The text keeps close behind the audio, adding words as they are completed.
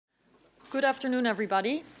Good afternoon,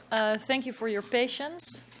 everybody. Thank you for your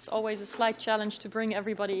patience. It's always a slight challenge to bring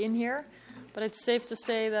everybody in here, but it's safe to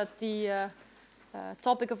say that the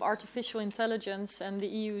topic of artificial intelligence and the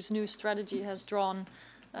EU's new strategy has drawn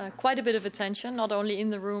quite a bit of attention, not only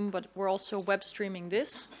in the room, but we're also web streaming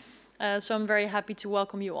this. So I'm very happy to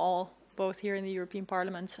welcome you all, both here in the European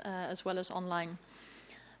Parliament as well as online.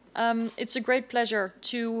 It's a great pleasure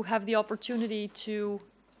to have the opportunity to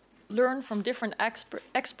learn from different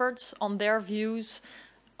experts on their views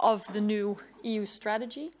of the new EU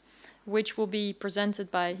strategy, which will be presented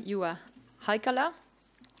by Juha Heikkila.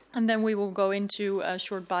 And then we will go into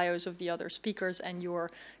short bios of the other speakers and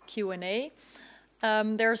your Q&A.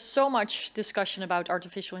 There's so much discussion about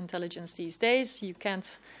artificial intelligence these days. You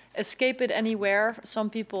can't escape it anywhere. Some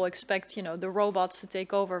people expect, the robots to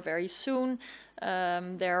take over very soon.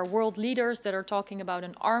 There are world leaders that are talking about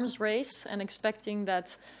an arms race and expecting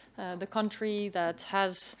that the country that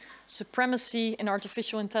has supremacy in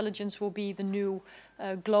artificial intelligence will be the new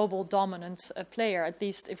global dominant player, at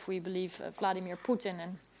least if we believe Vladimir Putin.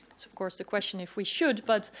 And it's, of course, the question if we should,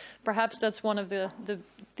 but perhaps that's one of the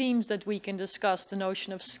themes that we can discuss, the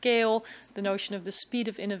notion of scale, the notion of the speed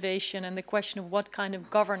of innovation, and the question of what kind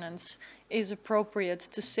of governance is appropriate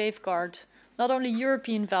to safeguard not only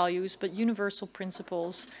European values, but universal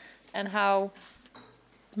principles, and how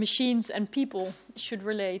machines and people should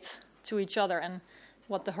relate to each other and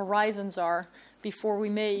what the horizons are before we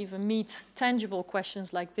may even meet tangible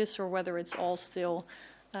questions like this, or whether it's all still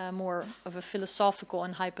more of a philosophical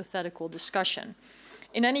and hypothetical discussion.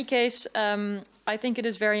 In any case, I think it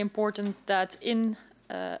is very important that in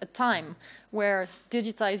a time where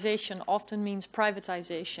digitization often means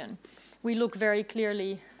privatization, we look very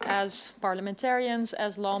clearly as parliamentarians,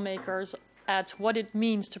 as lawmakers, at what it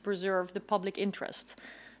means to preserve the public interest,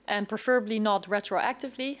 and preferably not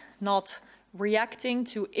retroactively, not reacting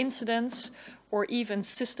to incidents or even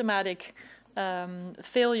systematic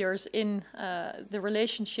failures in the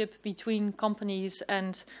relationship between companies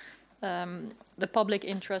and the public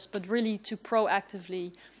interest, but really to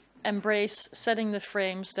proactively embrace setting the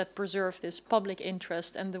frames that preserve this public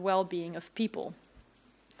interest and the well-being of people.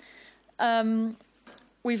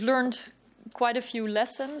 We've learned quite a few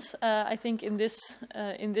lessons, I think, in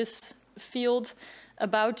this field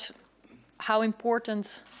about how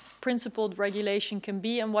important principled regulation can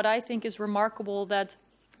be. And what I think is remarkable, that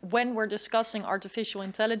when we're discussing artificial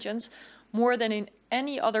intelligence, more than in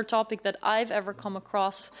any other topic that I've ever come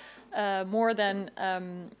across, more than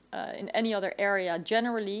in any other area,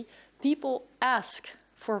 generally, people ask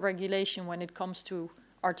for regulation when it comes to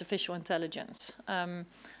artificial intelligence.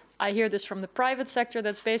 I hear this from the private sector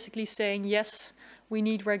that's basically saying, yes, we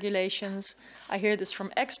need regulations. I hear this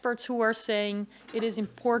from experts who are saying it is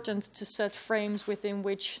important to set frames within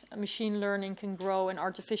which machine learning can grow and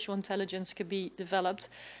artificial intelligence can be developed.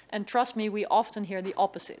 And trust me, we often hear the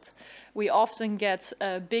opposite. We often get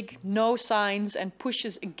big no signs and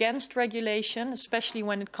pushes against regulation, especially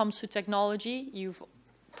when it comes to technology. You've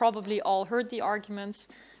probably all heard the arguments.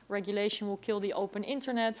 Regulation will kill the open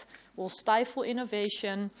internet, will stifle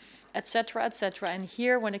innovation, etc., etc. And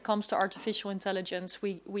here, when it comes to artificial intelligence,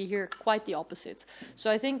 we hear quite the opposite.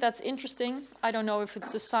 So I think that's interesting. I don't know if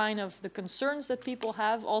it's a sign of the concerns that people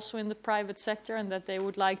have also in the private sector, and that they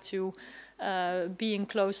would like to be in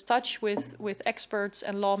close touch with experts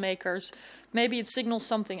and lawmakers. Maybe it signals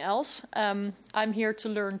something else. I'm here to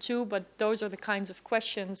learn too, but those are the kinds of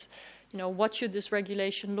questions. What should this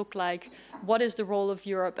regulation look like? What is the role of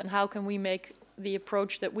Europe, and how can we make the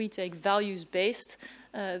approach that we take values-based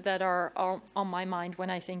that are on my mind when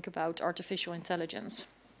I think about artificial intelligence?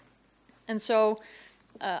 And so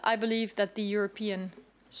I believe that the European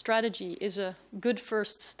strategy is a good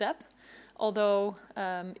first step, although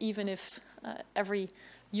even if every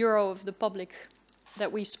euro of the public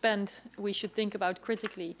that we spend, we should think about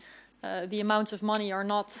critically, the amounts of money are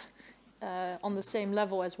not on the same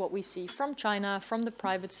level as what we see from China, from the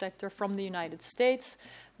private sector, from the United States.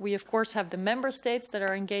 We, of course, have the member states that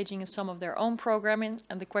are engaging in some of their own programming,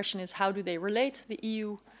 and the question is, how do they relate to the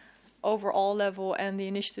EU overall level and the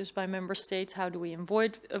initiatives by member states? How do we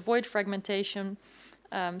avoid fragmentation?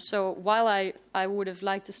 So while I would have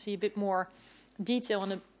liked to see a bit more detail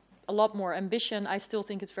and a lot more ambition, I still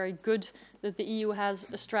think it's very good that the EU has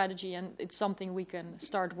a strategy, and it's something we can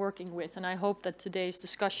start working with. And I hope that today's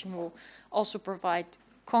discussion will also provide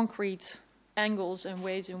concrete angles and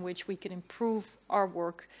ways in which we can improve our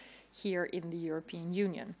work here in the European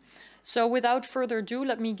Union. So without further ado,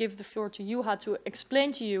 let me give the floor to Juha to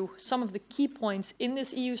explain to you some of the key points in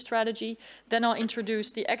this EU strategy. Then I'll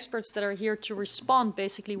introduce the experts that are here to respond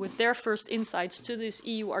basically with their first insights to this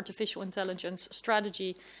EU artificial intelligence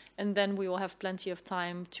strategy. And then we will have plenty of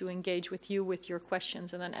time to engage with you with your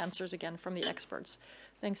questions and then answers again from the experts.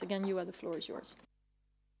 Thanks again, Juha, the floor is yours.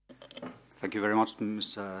 Thank you very much,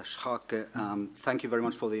 Ms. Schaake. Thank you very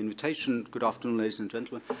much for the invitation. Good afternoon, ladies and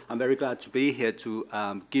gentlemen. I'm very glad to be here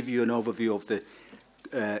to give you an overview of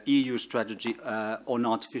the EU strategy on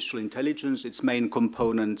artificial intelligence, its main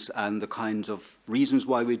components, and the kinds of reasons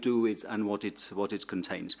why we do it and what it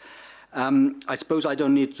contains. I suppose I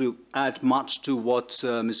don't need to add much to what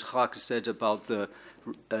Ms. Schaake said about the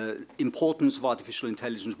importance of artificial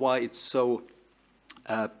intelligence, why it's so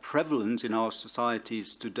prevalent in our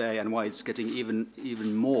societies today and why it's getting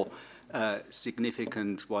even more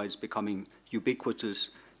significant, why it's becoming ubiquitous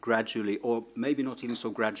gradually, or maybe not even so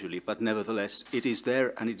gradually, but nevertheless it is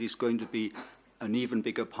there and it is going to be an even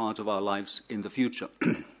bigger part of our lives in the future.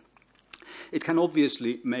 It can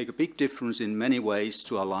obviously make a big difference in many ways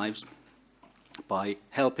to our lives by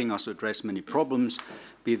helping us address many problems,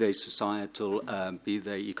 be they societal, be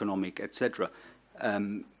they economic, etc.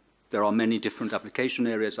 There are many different application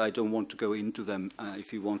areas. I don't want to go into them.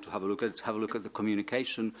 If you want to have a look at the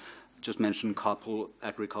communication. Just mention couple,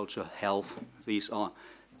 agriculture, health. These are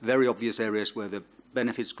very obvious areas where the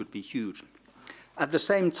benefits could be huge. At the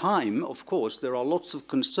same time, of course, there are lots of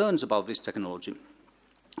concerns about this technology.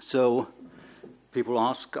 So people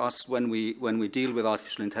ask us when we deal with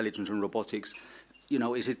artificial intelligence and robotics, you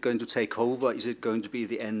know, is it going to take over? Is it going to be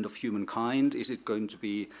the end of humankind? Is it going to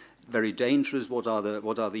be very dangerous? What are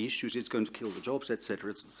the issues? It's going to kill the jobs,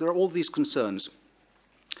 etc. So there are all these concerns,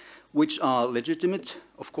 which are legitimate,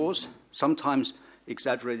 of course, sometimes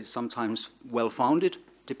exaggerated, sometimes well-founded,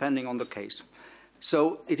 depending on the case.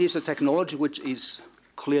 So it is a technology which is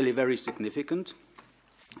clearly very significant.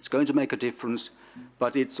 It's going to make a difference,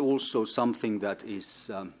 but it's also something that is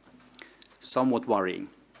somewhat worrying.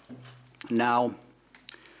 Now,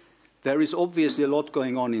 there is obviously a lot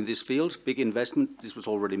going on in this field, big investment, this was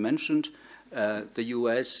already mentioned. The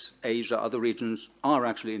US, Asia, other regions are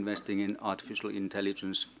actually investing in artificial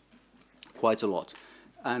intelligence quite a lot.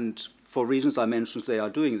 And for reasons I mentioned, they are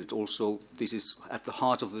doing it also. This is at the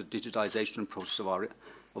heart of the digitization process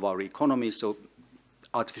of our economy, so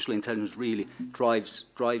artificial intelligence really drives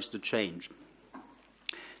the change.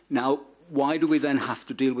 Now, why do we then have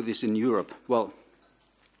to deal with this in Europe? Well,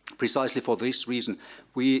 precisely for this reason.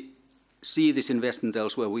 We see this investment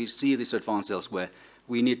elsewhere, we see this advance elsewhere.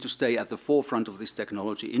 We need to stay at the forefront of this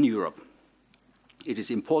technology in Europe. It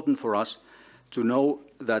is important for us to know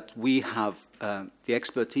that we have the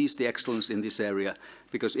expertise, the excellence in this area,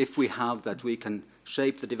 because if we have that, we can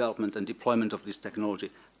shape the development and deployment of this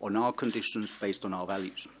technology on our conditions based on our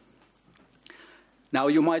values. Now,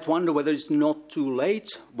 you might wonder whether it's not too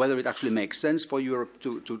late, whether it actually makes sense for Europe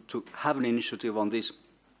to have an initiative on this.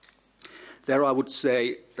 There I would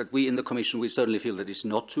say that we in the Commission, we certainly feel that it's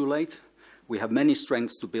not too late. We have many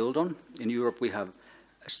strengths to build on. In Europe, we have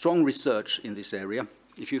a strong research in this area.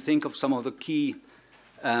 If you think of some of the key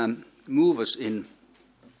movers in,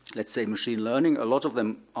 let's say, machine learning, a lot of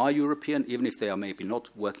them are European, even if they are maybe not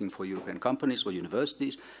working for European companies or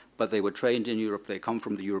universities, but they were trained in Europe, they come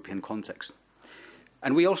from the European context.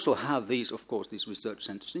 And we also have these, of course, these research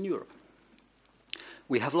centers in Europe.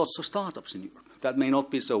 We have lots of startups in Europe. That may not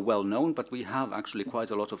be so well known, but we have actually quite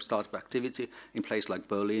a lot of startup activity in places like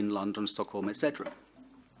Berlin, London, Stockholm, etc.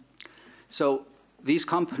 So these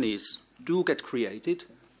companies do get created,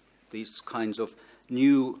 these kinds of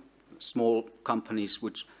new small companies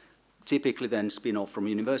which typically then spin off from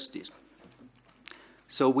universities.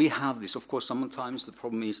 So we have this. Of course, sometimes the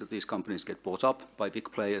problem is that these companies get bought up by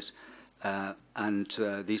big players, and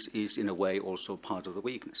this is in a way also part of the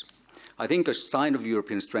weakness. I think a sign of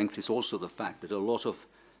European strength is also the fact that a lot of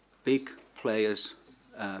big players,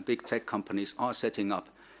 big tech companies are setting up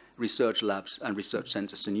research labs and research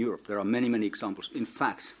centers in Europe. There are many, many examples. In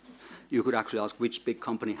fact, you could actually ask which big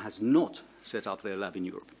company has not set up their lab in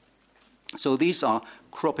Europe. So these are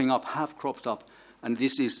cropping up, have cropped up, and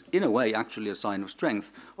this is in a way actually a sign of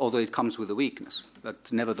strength, although it comes with a weakness.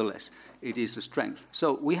 But nevertheless, it is a strength.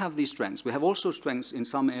 So we have these strengths. We have also strengths in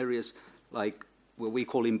some areas like what we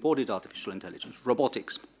call embodied artificial intelligence,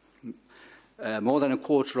 robotics. More than a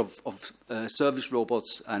quarter of service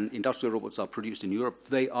robots and industrial robots are produced in Europe.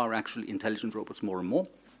 They are actually intelligent robots more and more.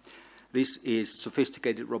 This is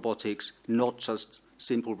sophisticated robotics, not just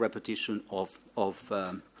simple repetition of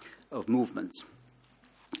movements.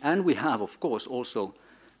 And we have, of course, also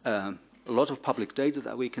a lot of public data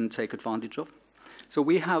that we can take advantage of. So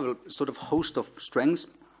we have a sort of host of strengths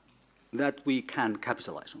that we can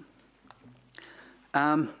capitalize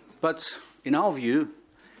on. But in our view,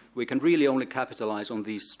 we can really only capitalize on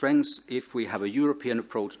these strengths if we have a European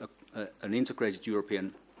approach, an integrated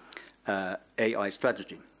European AI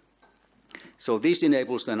strategy. So this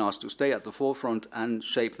enables then us to stay at the forefront and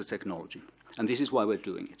shape the technology. And this is why we're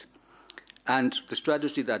doing it. And the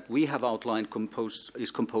strategy that we have outlined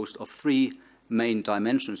is composed of three main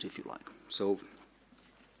dimensions, if you like. So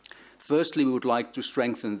firstly, we would like to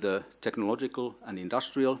strengthen the technological and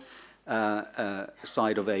industrial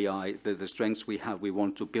side of AI. The strengths we have, we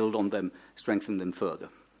want to build on them, strengthen them further.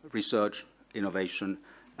 Research, innovation,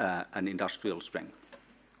 and industrial strength.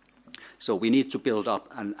 So we need to build up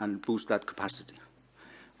and boost that capacity.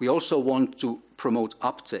 We also want to promote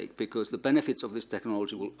uptake, because the benefits of this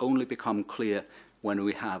technology will only become clear when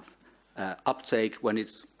we have uptake, when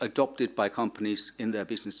it's adopted by companies in their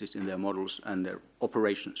businesses, in their models, and their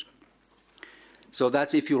operations. So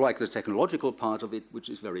that's, if you like, the technological part of it, which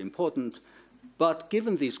is very important. But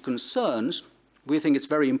given these concerns, we think it's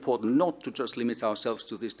very important not to just limit ourselves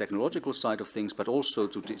to this technological side of things, but also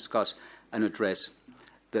to discuss and address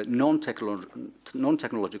the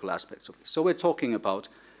non-technological aspects of this. So we're talking about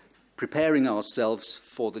preparing ourselves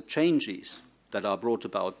for the changes that are brought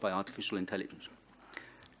about by artificial intelligence.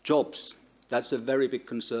 Jobs, that's a very big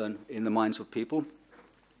concern in the minds of people.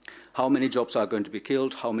 How many jobs are going to be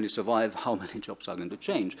killed? How many survive? How many jobs are going to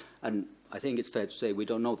change? And I think it's fair to say we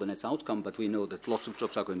don't know the net outcome, but we know that lots of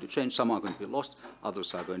jobs are going to change. Some are going to be lost.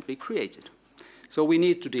 Others are going to be created. So we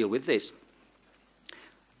need to deal with this.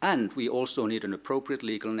 And we also need an appropriate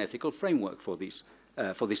legal and ethical framework for this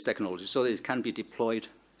technology, so that it can be deployed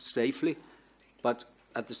safely, but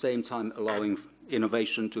at the same time allowing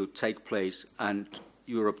innovation to take place and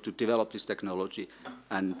Europe to develop this technology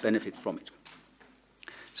and benefit from it.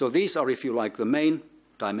 So these are, if you like, the main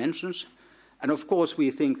dimensions. And of course, we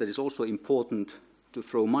think that it's also important to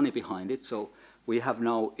throw money behind it. So we have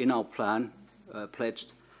now in our plan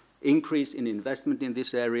pledged increase in investment in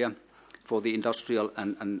this area for the industrial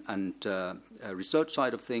and research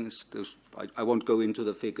side of things. I won't go into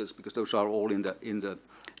the figures because those are all in the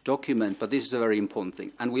document, but this is a very important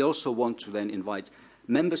thing. And we also want to then invite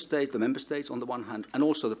the member states on the one hand, and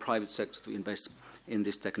also the private sector to invest in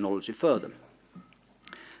this technology further.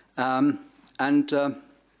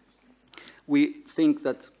 We think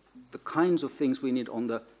that the kinds of things we need on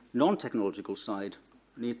the non-technological side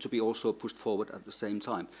need to be also pushed forward at the same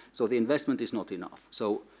time. So the investment is not enough.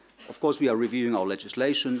 So, of course, we are reviewing our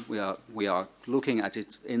legislation. We are looking at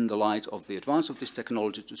it in the light of the advance of this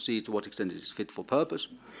technology to see to what extent it is fit for purpose.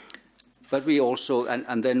 But we also,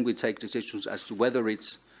 and then we take decisions as to whether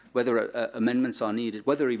amendments are needed,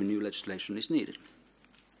 whether even new legislation is needed.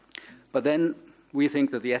 But then we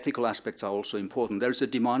think that the ethical aspects are also important. There is a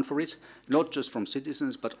demand for it, not just from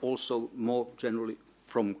citizens, but also more generally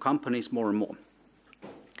from companies more and more.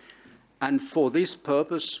 And for this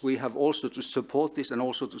purpose, we have also to support this and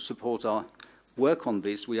also to support our work on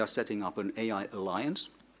this, we are setting up an AI alliance.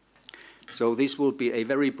 So this will be a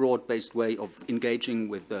very broad-based way of engaging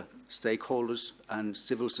with the stakeholders and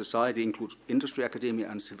civil society, includes industry, academia,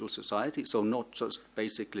 and civil society. So not just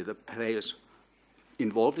basically the players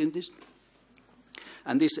involved in this.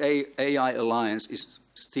 And this AI alliance is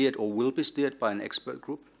steered or will be steered by an expert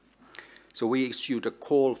group. So we issued a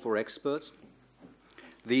call for experts.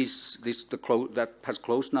 That has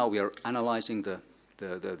closed now. We are analyzing the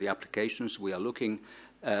applications. We are looking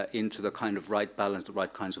into the kind of right balance, the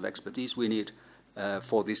right kinds of expertise we need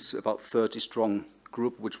for this about 30-strong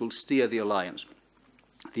group, which will steer the alliance.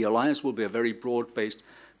 The alliance will be a very broad-based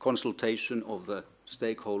consultation of the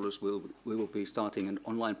stakeholders. We will be starting an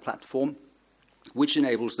online platform, which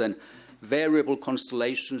enables then variable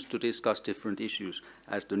constellations to discuss different issues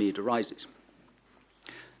as the need arises.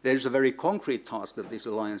 There is a very concrete task that this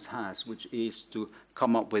alliance has, which is to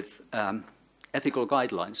come up with ethical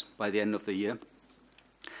guidelines by the end of the year,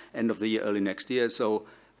 early next year. So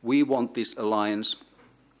we want this alliance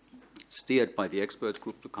steered by the expert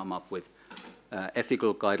group to come up with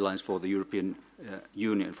ethical guidelines for the European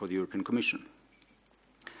Union, for the European Commission.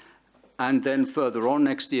 And then further on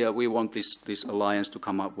next year, we want this alliance to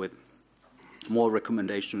come up with more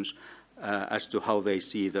recommendations as to how they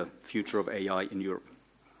see the future of AI in Europe.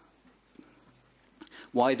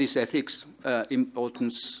 Why this ethics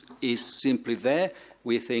importance is simply there.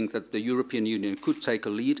 We think that the European Union could take a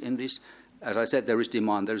lead in this. As I said, there is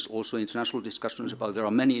demand. There is also international discussions about it. There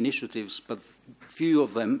are many initiatives, but few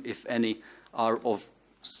of them, if any, are of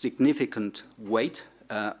significant weight.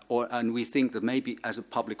 And we think that maybe as a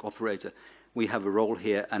public operator, we have a role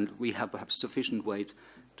here and we have perhaps sufficient weight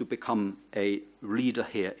to become a leader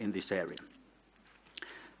here in this area.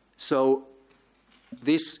 So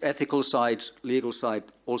this ethical side, legal side,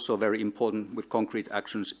 also very important with concrete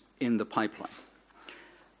actions in the pipeline.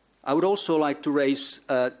 I would also like to raise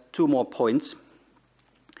 2 more points.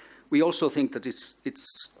 We also think that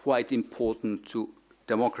it's quite important to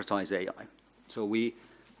democratize AI. So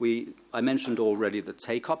I mentioned already the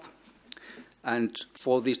take-up. And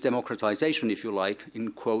for this democratization, if you like,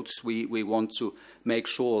 in quotes, we want to make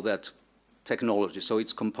sure that technology, so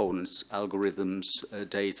its components, algorithms,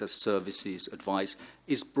 data, services, advice,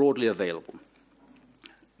 is broadly available.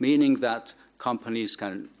 Meaning that companies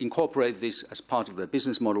can incorporate this as part of their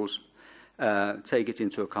business models, take it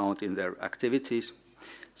into account in their activities.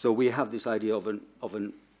 So we have this idea of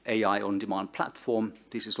an AI on-demand platform.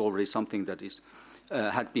 This is already something that is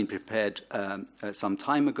had been prepared some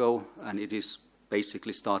time ago, and it is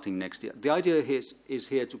basically starting next year. The idea is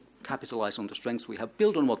here to capitalize on the strengths we have,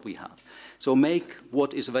 build on what we have. So make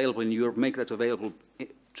what is available in Europe, make that available,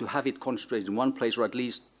 to have it concentrated in one place, or at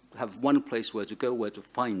least have one place where to go, where to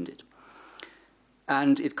find it.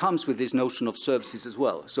 And it comes with this notion of services as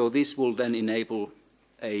well. So this will then enable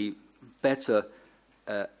a better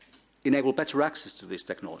access to this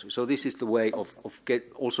technology. So this is the way of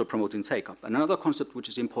also promoting take-up. And another concept which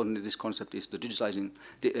is important in this concept is the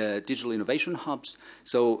digital innovation hubs.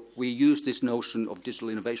 So we use this notion of digital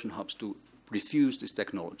innovation hubs to refuse this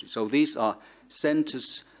technology. So these are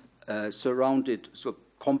centers surrounded, so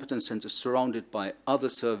competence centers surrounded by other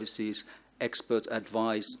services, expert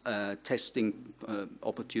advice, testing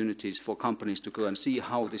opportunities for companies to go and see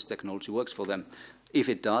how this technology works for them. If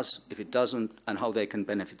it does, if it doesn't, and how they can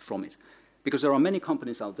benefit from it. Because there are many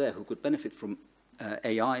companies out there who could benefit from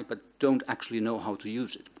AI, but don't actually know how to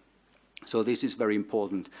use it. So this is very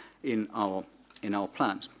important in our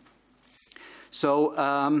plans. So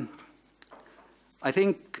I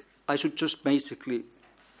think I should just basically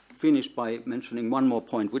finish by mentioning one more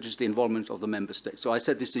point, which is the involvement of the member states. So I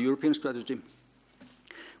said this is a European strategy.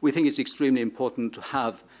 We think it's extremely important to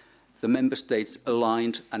have the member states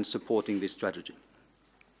aligned and supporting this strategy.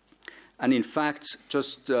 And in fact,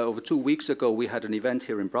 just over 2 weeks ago, we had an event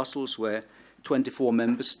here in Brussels where 24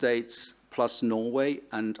 member states plus Norway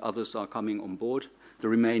and others are coming on board. The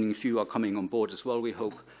remaining few are coming on board as well, we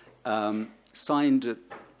hope, signed a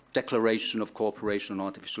declaration of cooperation on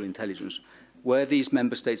artificial intelligence, where these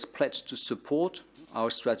member states pledged to support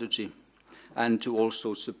our strategy and to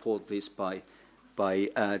also support this by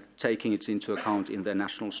taking it into account in their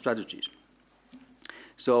national strategies.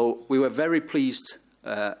 So we were very pleased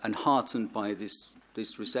and heartened by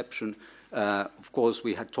this reception. Of course,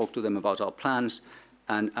 we had talked to them about our plans,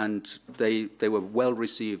 and they were well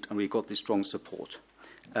received, and we got this strong support.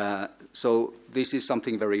 So this is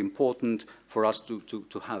something very important for us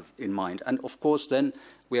to have in mind. And of course, then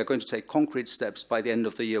we are going to take concrete steps. By the end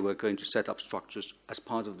of the year, we're going to set up structures as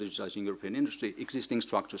part of digitizing European industry, existing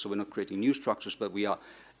structures. So we're not creating new structures, but we are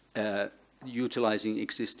utilizing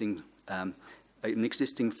an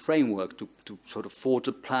existing framework to sort of forge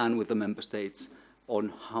a plan with the member states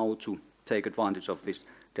on how to take advantage of this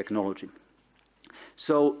technology.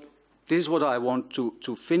 So this is what I want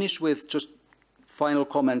to finish with. Just final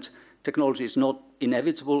comment, technology is not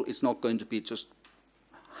inevitable. It's not going to be just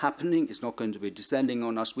happening. It's not going to be descending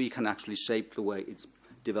on us. We can actually shape the way it's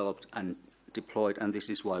developed and deployed, and this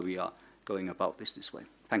is why we are going about this way.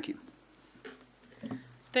 Thank you.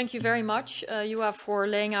 Thank you very much, JEDI, for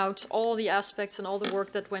laying out all the aspects and all the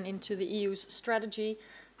work that went into the EU's strategy.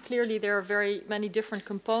 Clearly, there are very many different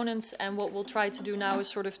components, and what we'll try to do now is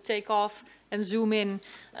sort of take off and zoom in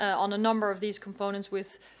on a number of these components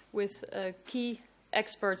with key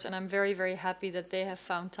experts, and I'm very, very happy that they have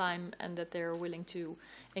found time and that they are willing to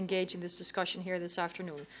engage in this discussion here this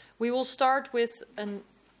afternoon. We will start with an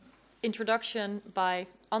introduction by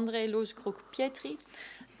Loesekrug-Pietri.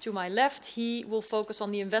 To my left, he will focus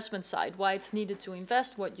on the investment side, why it's needed to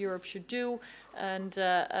invest, what Europe should do, and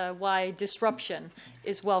why disruption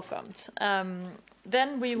is welcomed.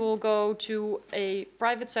 Then we will go to a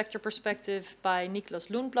private sector perspective by Nicklas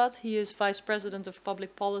Lundblad. He is Vice President of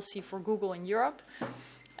Public Policy for Google in Europe.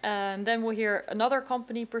 And then we'll hear another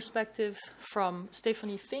company perspective from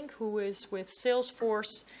Stephanie Fink, who is with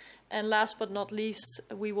Salesforce. And last but not least,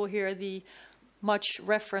 we will hear the much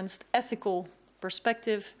referenced ethical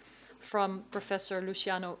perspective from Professor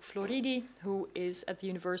Luciano Floridi, who is at the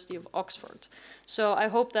University of Oxford. So I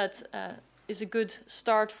hope that is a good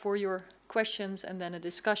start for your questions and then a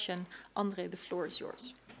discussion. André, the floor is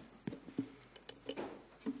yours.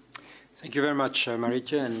 Thank you very much,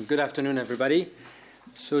 Marietje, and good afternoon, everybody.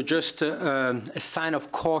 So just a sign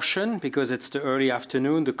of caution, because it's the early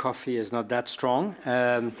afternoon, the coffee is not that strong.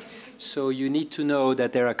 So you need to know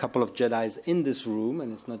that there are a couple of JEDIs in this room,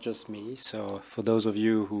 and it's not just me. So for those of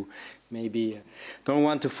you who maybe don't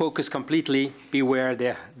want to focus completely, beware,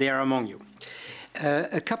 they are among you.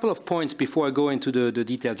 A couple of points before I go into the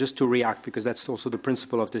detail, just to react, because that's also the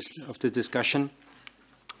principle of this discussion.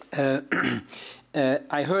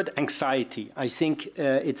 I heard anxiety. I think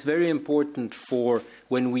it's very important for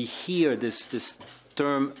when we hear this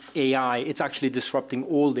term AI, it's actually disrupting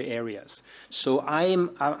all the areas. So I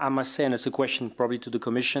must say, and it's a question probably to the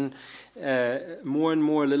Commission, more and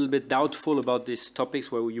more a little bit doubtful about these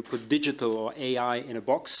topics where you put digital or AI in a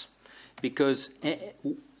box, because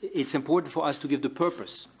it's important for us to give the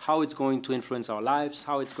purpose, how it's going to influence our lives,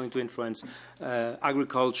 how it's going to influence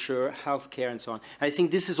agriculture, healthcare, and so on. I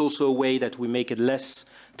think this is also a way that we make it less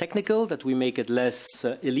technical, that we make it less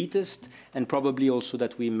elitist, and probably also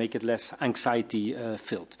that we make it less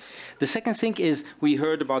anxiety-filled. The second thing is we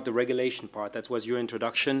heard about the regulation part. That was your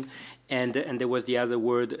introduction. And there was the other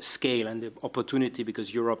word, scale, and the opportunity,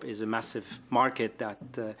 because Europe is a massive market that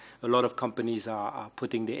a lot of companies are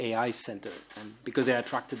putting the AI center, and because they're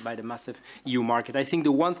attracted by the massive EU market. I think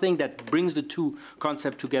the one thing that brings the two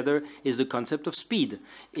concepts together is the concept of speed.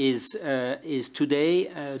 Is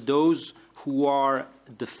today those who are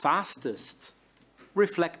the fastest,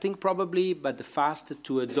 reflecting probably, but the fastest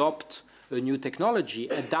to adopt a new technology,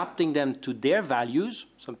 adapting them to their values,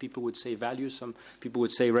 some people would say values, some people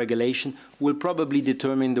would say regulation, will probably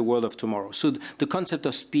determine the world of tomorrow. So the concept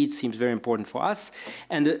of speed seems very important for us.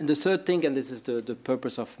 And the third thing, and this is the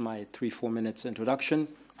purpose of my 3-4 minutes introduction,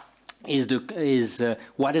 is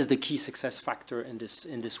what is the key success factor in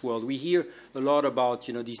this world? We hear a lot about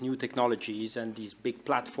these new technologies and these big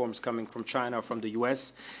platforms coming from China or from the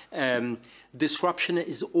US. Disruption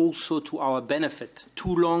is also to our benefit.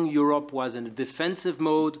 Too long Europe was in a defensive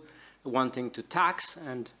mode, wanting to tax,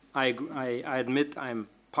 and I admit I'm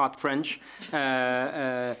part French,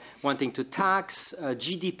 wanting to tax.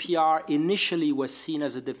 GDPR initially was seen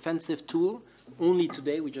as a defensive tool. Only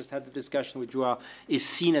today, we just had the discussion with JEDI, is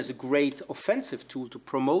seen as a great offensive tool to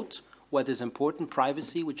promote what is important,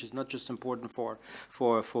 privacy, which is not just important for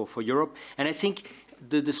Europe. And I think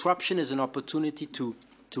the disruption is an opportunity to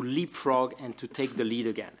leapfrog and to take the lead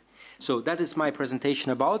again. So that is my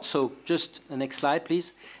presentation about. So just the next slide,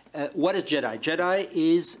 please. What is JEDI? JEDI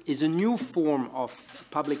is a new form of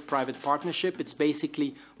public-private partnership. It's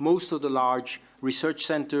basically most of the large research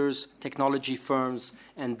centers, technology firms,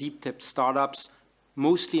 and deep-tech startups,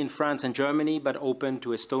 mostly in France and Germany, but open to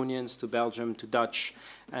Estonians, to Belgium, to Dutch,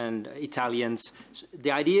 and Italians. So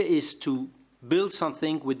the idea is to build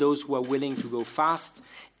something with those who are willing to go fast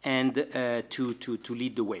and to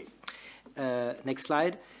lead the way. Next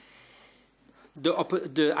slide.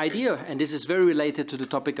 The idea, and this is very related to the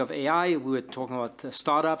topic of AI, we were talking about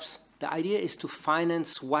startups. The idea is to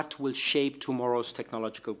finance what will shape tomorrow's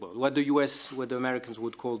technological world, what the Americans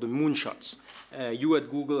would call the moonshots. You at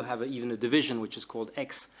Google have even a division which is called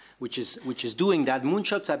X, which is doing that.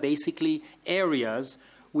 Moonshots are basically areas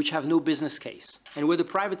which have no business case, and where the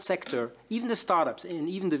private sector, even the startups, and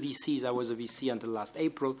even the VCs, I was a VC until last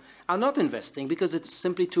April, are not investing because it's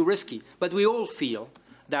simply too risky. But we all feel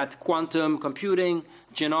that quantum computing,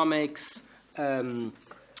 genomics,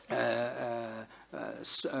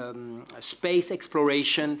 space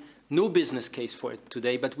exploration, no business case for it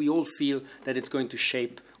today, but we all feel that it's going to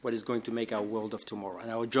shape what is going to make our world of tomorrow and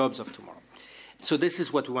our jobs of tomorrow. So this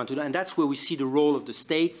is what we want to do, and that's where we see the role of the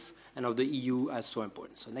states and of the EU as so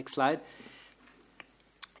important. So next slide.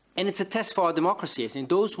 And it's a test for our democracy. I think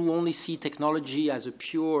those who only see technology as a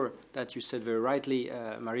pure, that you said very rightly,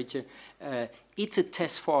 Marietje, it's a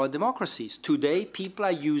test for our democracies. Today, people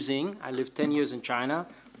are using, I lived 10 years in China,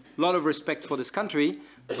 a lot of respect for this country,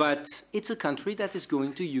 but it's a country that is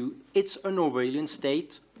going to use, it's an Orwellian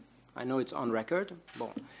state. I know it's on record.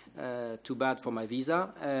 Bon, too bad for my visa.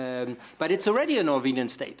 But it's already an Orwellian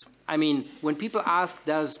state. I mean, when people ask,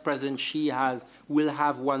 does President Xi will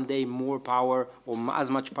have one day more power or as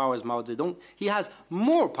much power as Mao Zedong? He has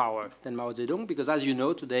more power than Mao Zedong because, as you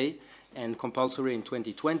know, today, and compulsory in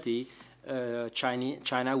 2020,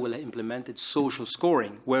 China will implement its social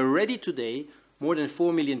scoring, where already today, more than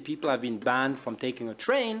 4 million people have been banned from taking a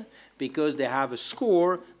train because they have a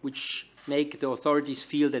score which make the authorities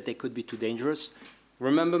feel that they could be too dangerous.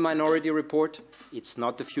 Remember Minority Report? It's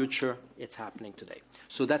not the future, it's happening today.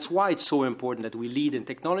 So that's why it's so important that we lead in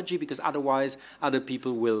technology, because otherwise other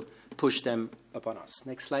people will push them upon us.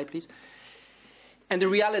 Next slide, please. And the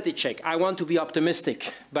reality check. I want to be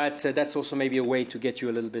optimistic, but that's also maybe a way to get you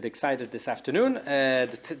a little bit excited this afternoon.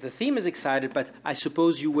 The theme is excited, but I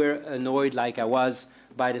suppose you were annoyed like I was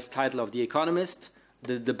by this title of The Economist,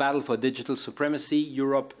 the battle for digital supremacy.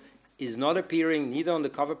 Europe is not appearing neither on the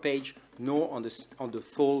cover page nor on the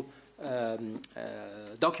full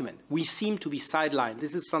document. We seem to be sidelined.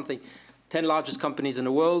 This is something. 10 largest companies in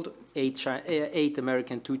the world, 8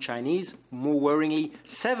 American, 2 Chinese, more worryingly,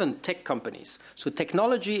 7 tech companies. So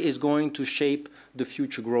technology is going to shape the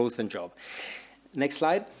future growth and job. Next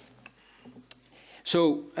slide.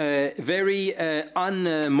 So very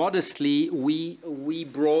unmodestly, we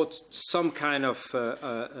brought some kind of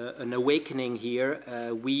an awakening here.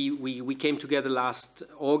 We came together last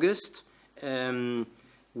August.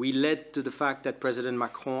 We led to the fact that President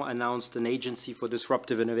Macron announced an agency for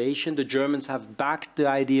disruptive innovation. The Germans have backed the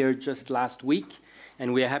idea just last week,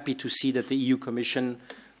 and we are happy to see that the EU Commission,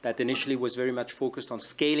 that initially was very much focused on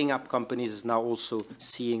scaling up companies, is now also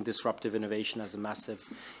seeing disruptive innovation as a massive,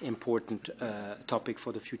 important topic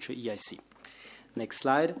for the future EIC. Next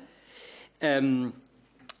slide.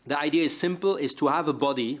 The idea is simple, is to have a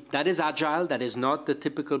body that is agile, that is not the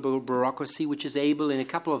typical bureaucracy, which is able in a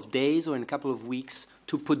couple of days or in a couple of weeks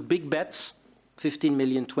to put big bets, 15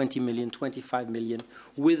 million, 20 million, 25 million,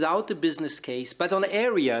 without a business case, but on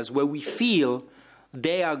areas where we feel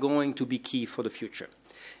they are going to be key for the future.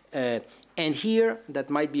 And here, that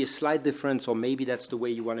might be a slight difference, or maybe that's the way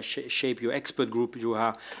you want to shape your expert group,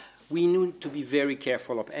 Juha. We need to be very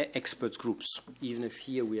careful of experts groups, even if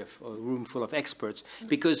here we have a room full of experts,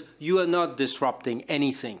 because you are not disrupting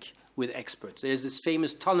anything with experts. There's this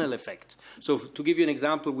famous tunnel effect. So to give you an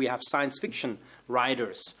example, we have science fiction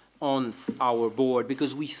writers on our board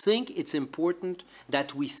because we think it's important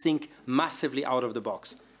that we think massively out of the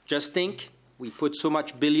box. Just think, we put so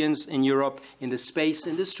much billions in Europe in the space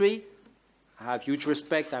industry. I have huge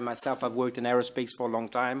respect. I myself have worked in aerospace for a long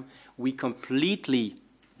time. We completely,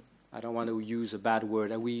 I don't want to use a bad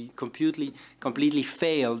word, we completely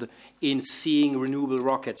failed in seeing renewable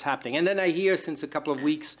rockets happening. And then I hear since a couple of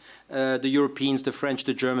weeks, the Europeans, the French,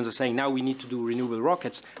 the Germans are saying, now we need to do renewable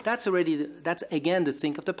rockets. That's again the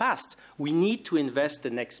thing of the past. We need to invest the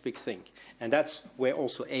next big thing. And that's where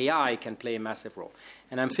also AI can play a massive role.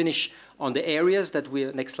 And I'm finished on the areas that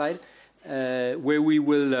next slide, where we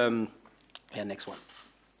will, next one,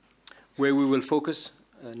 where we will focus.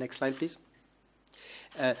 Next slide, please.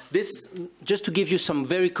 This, just to give you some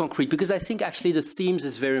very concrete, because I think actually the themes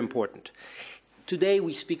is very important. Today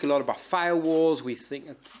we speak a lot about firewalls, we think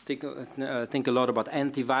a lot about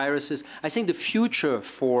antiviruses. I think the future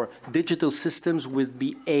for digital systems will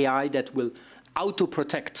be AI that will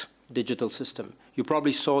auto-protect digital system. You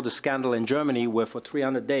probably saw the scandal in Germany where for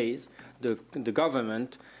 300 days the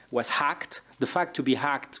government was hacked. The fact to be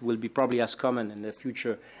hacked will be probably as common in the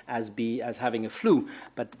future as having a flu,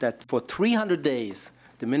 but that for 300 days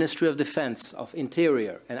the Ministry of Defense, of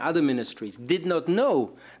Interior, and other ministries did not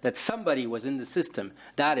know that somebody was in the system.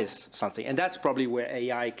 That is something, and that's probably where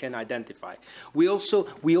AI can identify. We also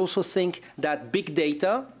think that big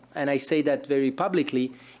data, and I say that very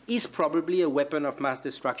publicly, is probably a weapon of mass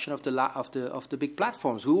destruction of the big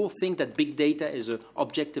platforms. We all think that big data is an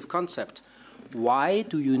objective concept. Why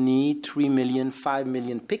do you need 3 million, 5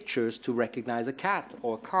 million pictures to recognize a cat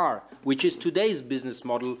or a car, which is today's business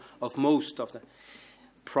model of most of them?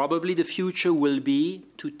 Probably the future will be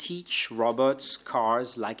to teach robots,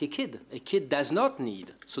 cars like a kid. A kid does not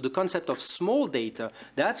need. So the concept of small data,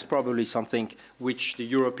 that's probably something which the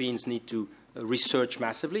Europeans need to research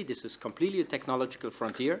massively. This is completely a technological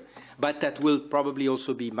frontier, but that will probably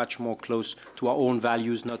also be much more close to our own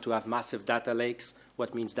values, not to have massive data lakes.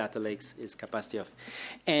 What means data lakes is capacity of.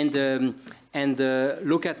 And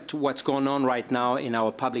look at what's going on right now in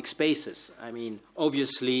our public spaces. I mean,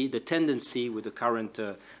 obviously, the tendency with the current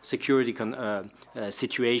security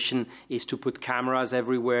situation is to put cameras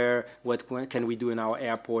everywhere. What can we do in our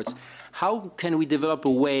airports? How can we develop a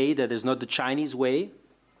way that is not the Chinese way?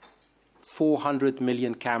 400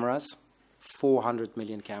 million cameras. 400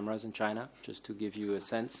 million cameras in China, just to give you a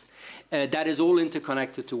sense. That is all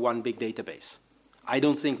interconnected to one big database. I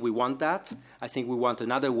don't think we want that. I think we want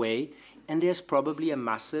another way. And there's probably a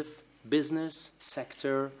massive business,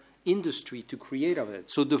 sector, industry to create of it.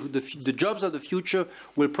 So the jobs of the future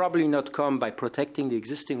will probably not come by protecting the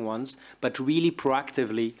existing ones, but really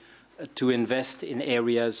proactively to invest in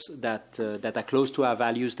areas that are close to our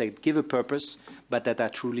values, that give a purpose, but that are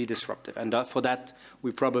truly disruptive. And for that,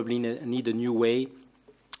 we probably need a new way.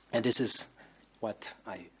 And this is what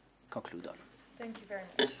I conclude on. Thank you very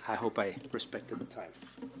much. I hope I respected the time.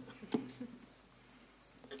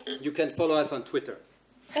 You can follow us on Twitter,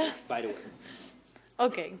 by the way.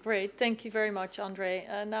 Okay, great. Thank you very much, Andre.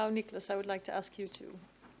 Now, Nicklas, I would like to ask you to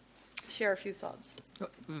share a few thoughts.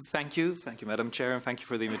 Thank you, Madam Chair, and thank you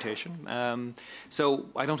for the invitation. So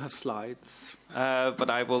I don't have slides, but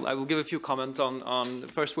I will give a few comments on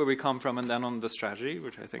first where we come from and then on the strategy,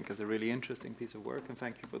 which I think is a really interesting piece of work, and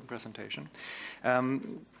thank you for the presentation.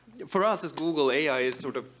 For us as Google, AI is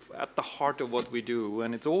sort of at the heart of what we do,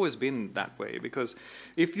 and it's always been that way, because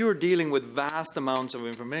if you're dealing with vast amounts of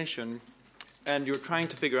information, and you're trying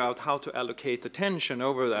to figure out how to allocate attention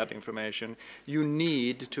over that information, you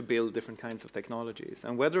need to build different kinds of technologies.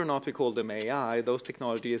 And whether or not we call them AI, those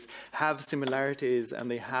technologies have similarities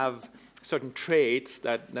and they have certain traits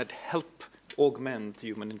that help augment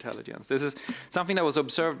human intelligence. This is something that was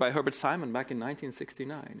observed by Herbert Simon back in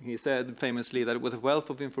 1969. He said famously that with a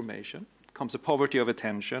wealth of information comes a poverty of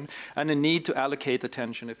attention and a need to allocate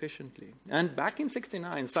attention efficiently. And back in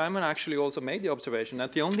 1969, Simon actually also made the observation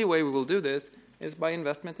that the only way we will do this is by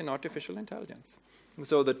investment in artificial intelligence.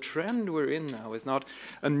 So the trend we're in now is not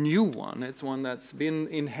a new one. It's one that's been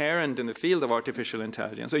inherent in the field of artificial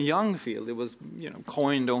intelligence, a young field. It was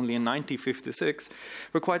coined only in 1956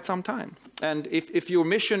 for quite some time. And if your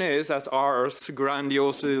mission is, as ours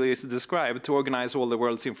grandiosely is described, to organize all the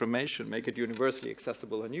world's information, make it universally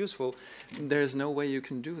accessible and useful, there's no way you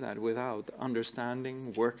can do that without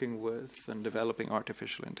understanding, working with, and developing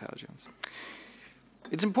artificial intelligence.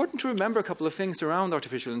 It's important to remember a couple of things around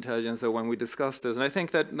artificial intelligence, though, when we discuss this. And I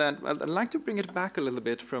think that I'd like to bring it back a little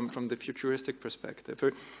bit from the futuristic perspective.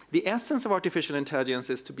 The essence of artificial intelligence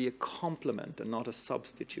is to be a complement and not a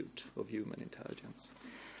substitute of human intelligence.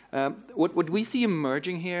 What we see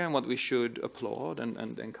emerging here and what we should applaud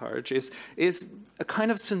and encourage is a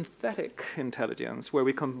kind of synthetic intelligence where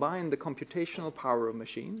we combine the computational power of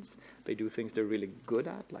machines. They do things they're really good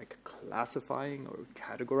at, like classifying or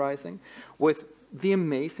categorizing, with the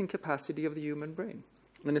amazing capacity of the human brain.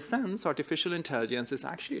 In a sense, artificial intelligence is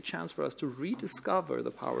actually a chance for us to rediscover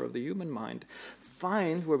the power of the human mind,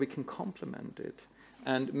 find where we can complement it,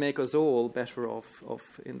 and make us all better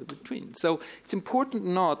off in the between. So it's important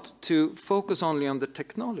not to focus only on the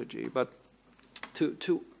technology, but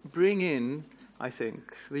to bring in, I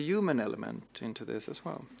think, the human element into this as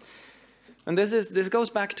well. And this goes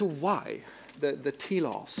back to why. The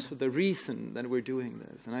telos, the reason that we're doing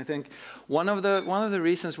this. And I think one of the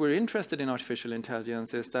reasons we're interested in artificial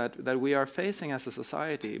intelligence is that we are facing as a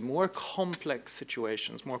society more complex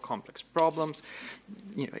situations, more complex problems,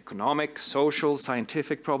 economic, social,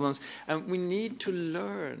 scientific problems, and we need to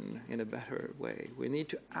learn in a better way. We need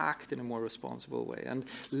to act in a more responsible way. And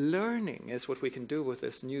learning is what we can do with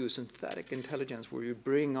this new synthetic intelligence where you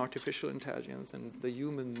bring artificial intelligence and the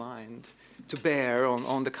human mind to bear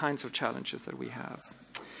on the kinds of challenges that we have.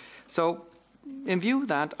 So in view of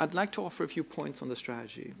that, I'd like to offer a few points on the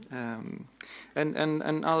strategy.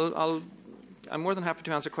 I'm more than happy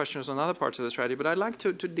to answer questions on other parts of the strategy, but I'd like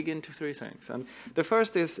to dig into three things. And the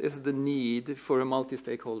first is the need for a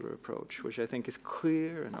multi-stakeholder approach, which I think is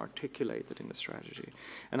clear and articulated in the strategy.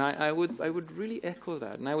 And I would really echo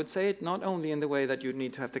that. And I would say it not only in the way that you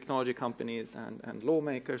need to have technology companies and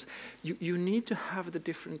lawmakers, you need to have the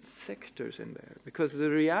different sectors in there. Because the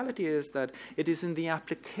reality is that it is in the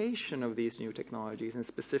application of these new technologies in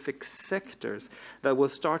specific sectors that we'll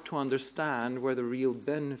start to understand where the real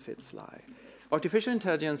benefits lie. Artificial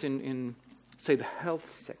intelligence in, say, the health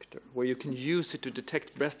sector, where you can use it to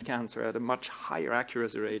detect breast cancer at a much higher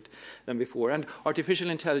accuracy rate than before, and artificial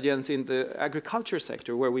intelligence in the agriculture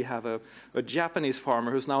sector, where we have a Japanese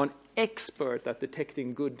farmer who's now an expert at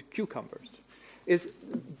detecting good cucumbers,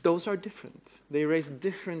 those are different. They raise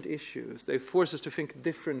different issues. They force us to think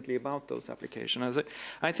differently about those applications.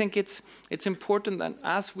 I think it's important that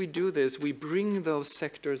as we do this, we bring those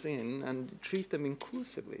sectors in and treat them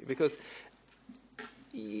inclusively, because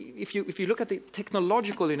if you look at the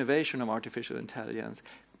technological innovation of artificial intelligence,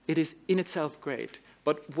 it is in itself great.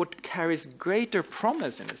 But what carries greater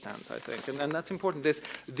promise, in a sense, I think, and that's important, is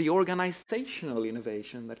the organizational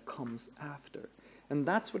innovation that comes after. And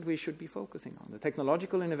that's what we should be focusing on. The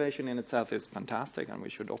technological innovation in itself is fantastic, and we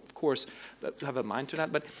should, of course, have a mind to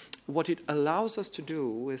that. But what it allows us to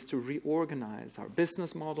do is to reorganize our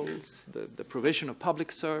business models, the provision of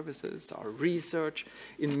public services, our research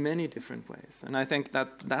in many different ways. And I think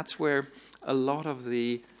that's where a lot of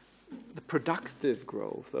the productive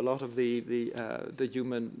growth, a lot of the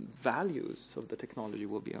human values of the technology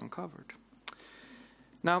will be uncovered.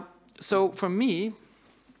 Now, so for me,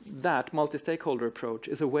 that multi-stakeholder approach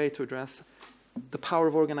is a way to address the power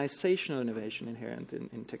of organizational innovation inherent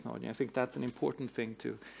in technology. I think that's an important thing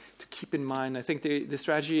to keep in mind. I think the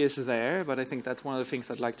strategy is there, but I think that's one of the things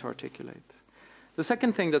I'd like to articulate. The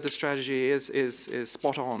second thing that the strategy is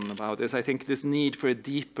spot on about is, I think, this need for a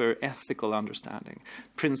deeper ethical understanding,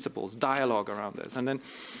 principles, dialogue around this. And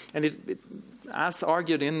as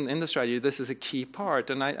argued in the strategy, this is a key part.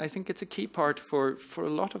 And I think it's a key part for a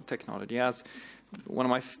lot of technology. As one of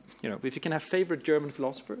my, if you can have favorite German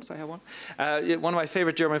philosophers, I have one. One of my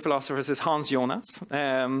favorite German philosophers is Hans Jonas.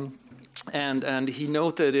 And he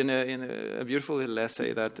noted in a beautiful little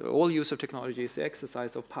essay that all use of technology is the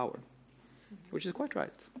exercise of power. Which is quite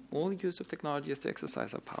right. All use of technology is the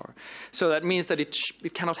exercise of power. So that means that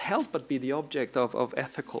it cannot help but be the object of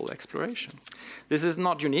ethical exploration. This is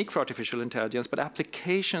not unique for artificial intelligence, but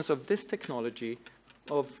applications of this technology,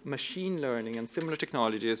 of machine learning and similar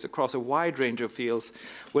technologies across a wide range of fields,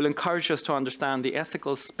 will encourage us to understand the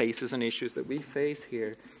ethical spaces and issues that we face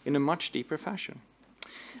here in a much deeper fashion.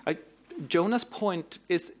 Jonas' point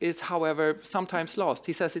is, however, sometimes lost.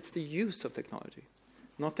 He says it's the use of technology,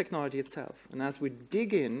 not technology itself. And as we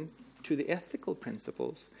dig in to the ethical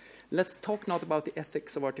principles, let's talk not about the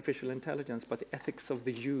ethics of artificial intelligence, but the ethics of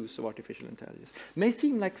the use of artificial intelligence. It may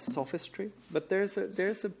seem like sophistry, but there's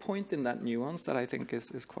a point in that nuance that I think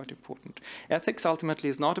is quite important. Ethics ultimately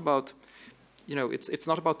is not about, it's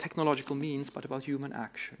not about technological means, but about human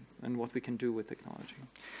action and what we can do with technology.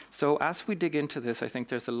 So as we dig into this, I think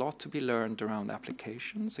there's a lot to be learned around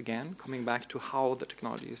applications, again, coming back to how the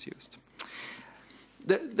technology is used.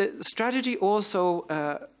 The strategy also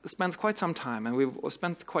spends quite some time, and we've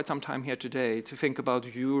spent quite some time here today, to think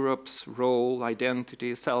about Europe's role,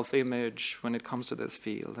 identity, self-image when it comes to this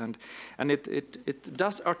field. And it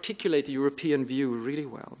does articulate the European view really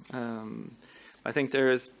well. I think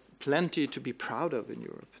there is plenty to be proud of in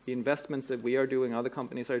Europe. The investments that we are doing, other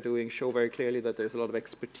companies are doing, show very clearly that there's a lot of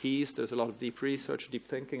expertise, there's a lot of deep research, deep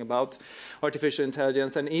thinking about artificial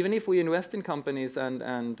intelligence. And even if we invest in companies, and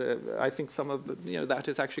I think some of that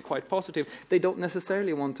is actually quite positive, they don't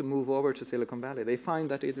necessarily want to move over to Silicon Valley. They find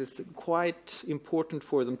that it is quite important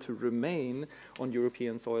for them to remain on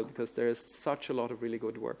European soil because there is such a lot of really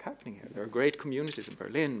good work happening here. There are great communities in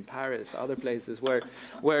Berlin, Paris, other places where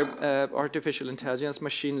artificial intelligence,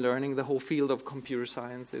 machine learning, the whole field of computer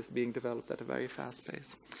science is being developed at a very fast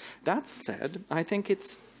pace. That said, I think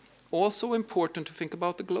it's also important to think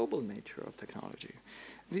about the global nature of technology.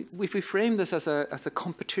 If we frame this as a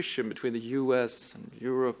competition between the US and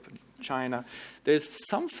Europe and China, there's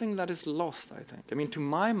something that is lost, I think. I mean, to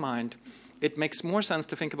my mind, it makes more sense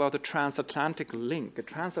to think about a transatlantic link, a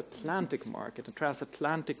transatlantic market, a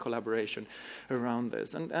transatlantic collaboration around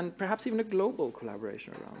this, and perhaps even a global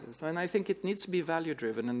collaboration around this. And I think it needs to be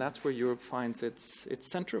value-driven, and that's where Europe finds its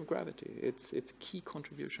center of gravity, its key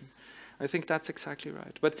contribution. I think that's exactly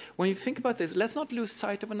right. But when you think about this, let's not lose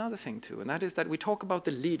sight of another thing too, and that is that we talk about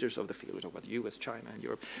the leaders of the field, we talk about the US, China, and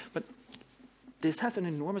Europe, but this has an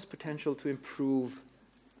enormous potential to improve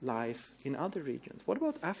life in other regions. What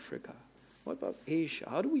about Africa? What about Asia?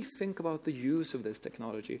 How do we think about the use of this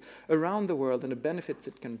technology around the world and the benefits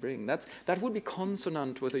it can bring? That would be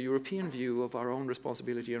consonant with a European view of our own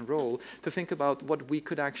responsibility and role to think about what we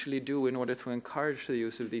could actually do in order to encourage the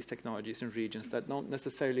use of these technologies in regions that don't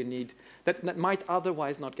necessarily need, that might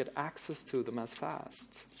otherwise not get access to them as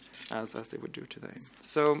fast as they would do today.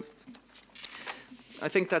 So I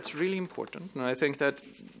think that's really important. And I think that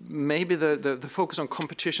maybe the focus on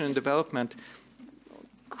competition and development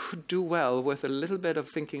could do well with a little bit of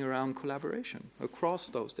thinking around collaboration across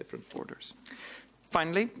those different borders.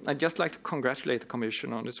 Finally, I'd just like to congratulate the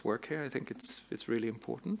Commission on its work here. I think it's really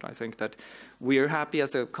important. I think that we are happy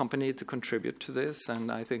as a company to contribute to this, and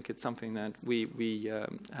I think it's something that we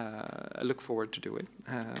look forward to doing.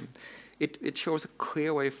 It shows a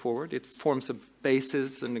clear way forward. It forms a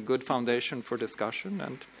basis and a good foundation for discussion,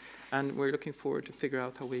 and we're looking forward to figure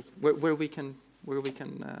out how where we can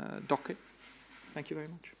dock it. Thank you very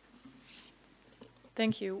much.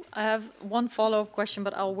 Thank you. I have one follow-up question,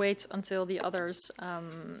 but I'll wait until the others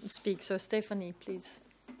speak. So Stephanie, please.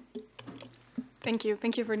 Thank you.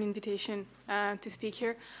 Thank you for the invitation to speak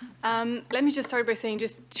here. Let me just start by saying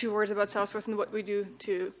just 2 words about Salesforce and what we do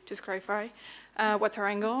to just clarify what's our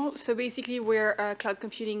angle. So basically, we're a cloud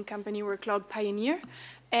computing company. We're a cloud pioneer.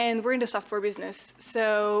 And we're in the software business.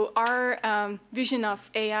 So our vision of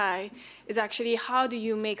AI is actually how do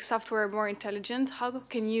you make software more intelligent? How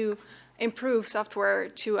can you improve software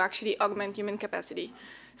to actually augment human capacity?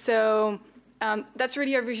 So that's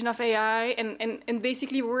really our vision of AI. And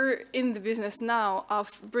basically, we're in the business now of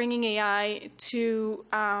bringing AI to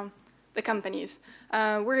the companies.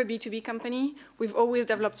 We're a B2B company. We've always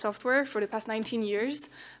developed software for the past 19 years,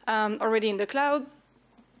 already in the cloud.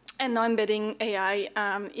 and now embedding AI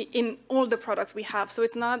in all the products we have. So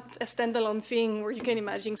it's not a standalone thing where you can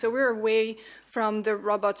imagine. So we're away from the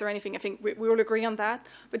robots or anything. I think we all agree on that.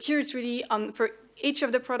 But here it's really for each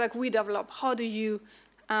of the products we develop, how do you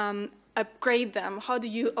upgrade them? How do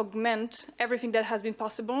you augment everything that has been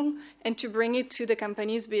possible and to bring it to the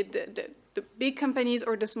companies, be it the big companies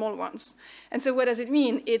or the small ones? And so what does it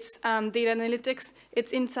mean? It's data analytics,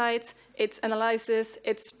 it's insights, it's analysis,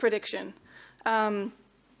 it's prediction.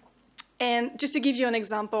 And just to give you an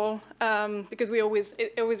example, because it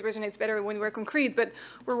always resonates better when we're concrete, but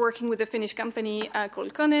we're working with a Finnish company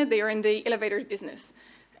called Kone. They are in the elevator business.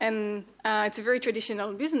 And it's a very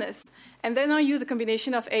traditional business. And they now use a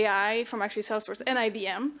combination of AI from actually Salesforce and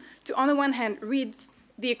IBM to, on the one hand, read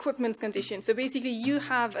the equipment condition. So basically, you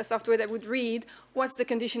have a software that would read what's the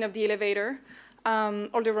condition of the elevator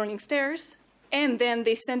or the rolling stairs, and then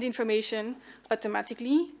they send information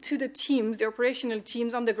automatically to the teams, the operational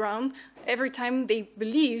teams on the ground, every time they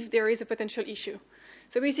believe there is a potential issue.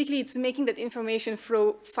 So basically, it's making that information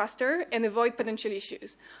flow faster and avoid potential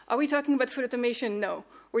issues. Are we talking about food automation? No.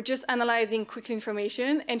 We're just analyzing quick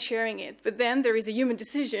information and sharing it. But then there is a human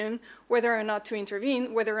decision whether or not to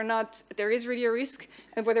intervene, whether or not there is really a risk,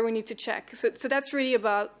 and whether we need to check. So that's really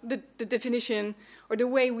about the definition or the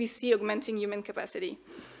way we see augmenting human capacity.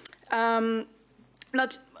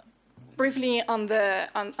 Not briefly on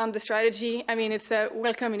the strategy. I mean, it's a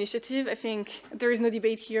welcome initiative. I think there is no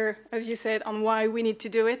debate here, as you said, on why we need to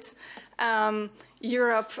do it.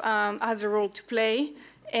 Europe has a role to play,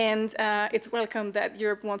 and it's welcome that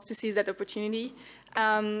Europe wants to seize that opportunity.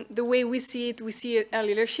 The way we see a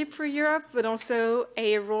leadership for Europe, but also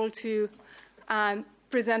a role to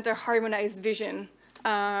present a harmonized vision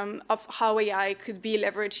of how AI could be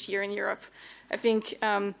leveraged here in Europe. I think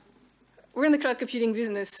we're in the cloud computing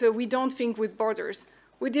business, so we don't think with borders.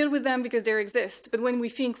 We deal with them because they exist, but when we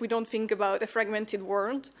don't think about a fragmented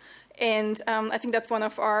world. And I think that's one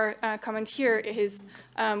of our comments here is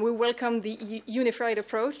we welcome the unified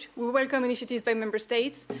approach. We welcome initiatives by member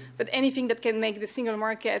states, but anything that can make the single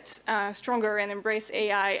market stronger and embrace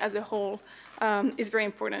AI as a whole is very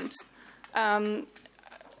important.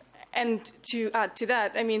 And to add to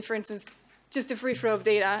that, I mean, for instance, just a free flow of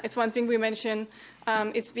data. It's one thing we mentioned.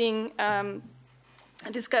 It's being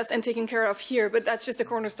discussed and taken care of here, but that's just a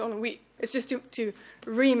cornerstone. It's just to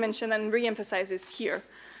re-mention and re-emphasize this here.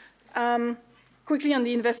 Quickly on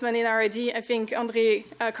the investment in R&D, I think André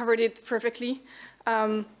covered it perfectly.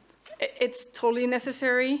 It's totally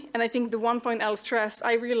necessary, and I think the one point I'll stress,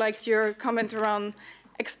 I really liked your comment around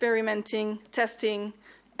experimenting, testing,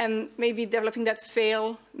 and maybe developing that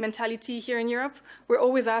fail mentality here in Europe. We're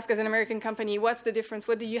always asked as an American company, what's the difference?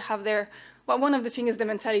 What do you have there? Well, one of the things is the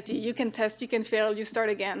mentality. You can test, you can fail, you start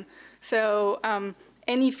again. So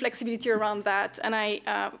any flexibility around that. And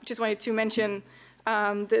I just wanted to mention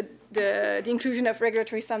the inclusion of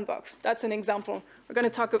regulatory sandbox. That's an example. We're going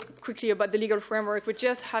to talk quickly about the legal framework, but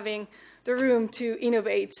just having the room to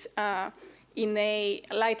innovate in a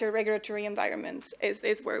lighter regulatory environment is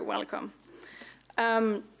very welcome.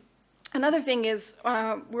 Another thing is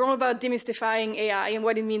we're all about demystifying AI and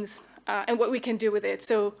what it means and what we can do with it.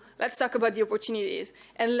 So let's talk about the opportunities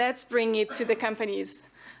and let's bring it to the companies.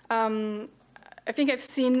 I think I've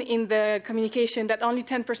seen in the communication that only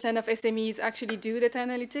 10% of SMEs actually do data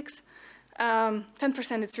analytics.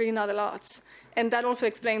 10%, it's really not a lot. And that also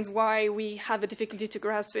explains why we have a difficulty to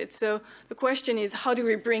grasp it. So the question is, how do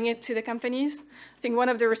we bring it to the companies? I think one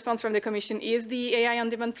of the response from the Commission is the AI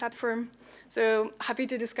on-demand platform. So happy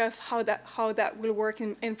to discuss how that will work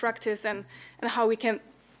in practice and how we can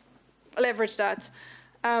leverage that.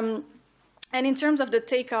 And in terms of the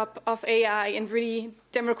take-up of AI and really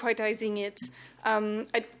democratizing it,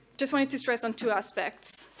 I just wanted to stress on two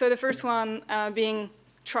aspects. So the first one being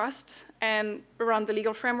trust and around the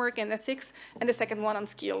legal framework and ethics, and the second one on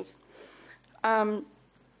skills.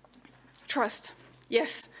 Trust,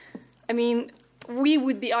 yes. I mean, we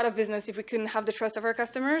would be out of business if we couldn't have the trust of our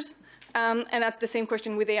customers, and that's the same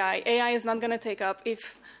question with AI. AI is not going to take up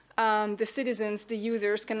if the citizens, the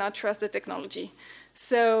users, cannot trust the technology.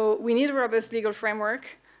 So we need a robust legal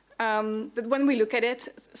framework. But when we look at it,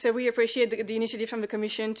 so we appreciate the initiative from the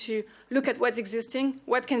Commission to look at what's existing,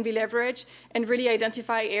 what can be leveraged, and really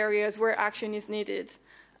identify areas where action is needed.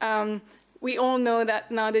 We all know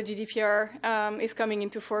that now the GDPR is coming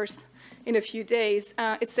into force in a few days.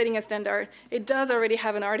 It's setting a standard. It does already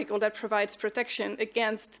have an article that provides protection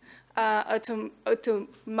against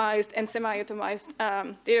automized and semi-automized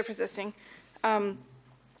data processing.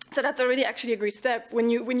 So that's already actually a great step. When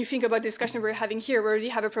you think about the discussion we're having here, we already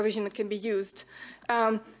have a provision that can be used.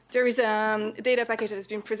 There is a data package that has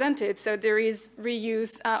been presented, so there is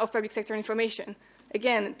reuse of public sector information.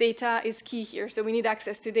 Again, data is key here, so we need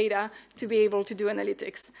access to data to be able to do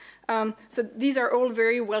analytics. So these are all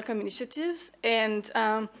very welcome initiatives, and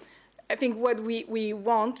I think what we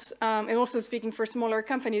want, and also speaking for smaller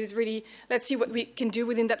companies, is really, let's see what we can do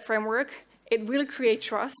within that framework. It will create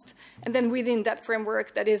trust, and then within that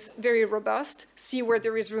framework that is very robust, see where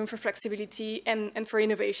there is room for flexibility and for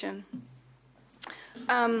innovation.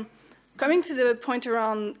 Coming to the point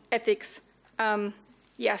around ethics,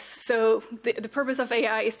 yes, so the purpose of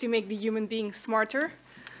AI is to make the human being smarter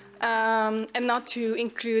and not to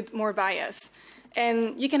include more bias.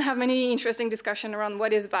 And you can have many interesting discussions around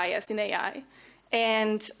what is bias in AI.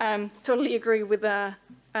 And totally agree with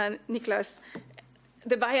Nicklas.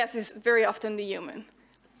 The bias is very often the human.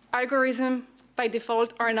 Algorithms, by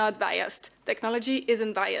default, are not biased. Technology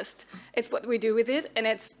isn't biased. It's what we do with it, and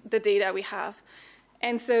it's the data we have.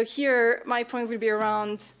 And so here, my point will be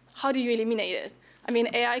around how do you eliminate it? I mean,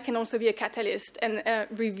 AI can also be a catalyst and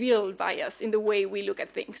reveal bias in the way we look at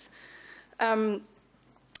things. And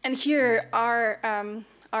here,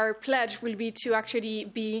 our pledge will be to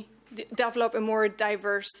actually develop a more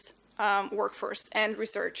diverse workforce and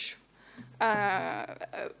research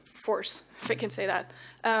force, if I can say that.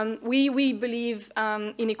 We believe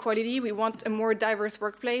in equality. We want a more diverse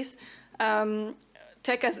workplace.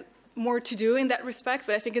 Tech has more to do in that respect,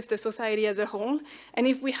 but I think it's the society as a whole. And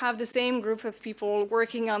if we have the same group of people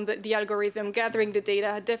working on the algorithm, gathering the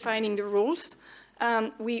data, defining the rules,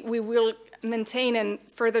 we will maintain and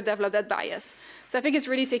further develop that bias. So I think it's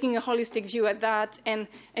really taking a holistic view at that, and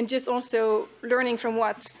just also learning from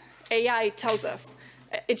what AI tells us.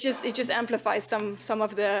 It just amplifies some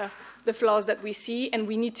of the flaws that we see, and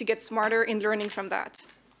we need to get smarter in learning from that.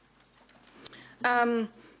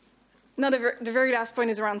 Now the very last point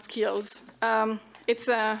is around skills. It's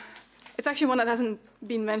actually one that hasn't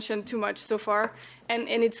been mentioned too much so far, and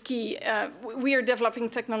it's key. We are developing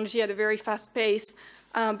technology at a very fast pace,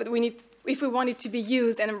 but if we want it to be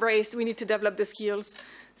used and embraced, we need to develop the skills.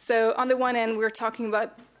 So on the one end, we're talking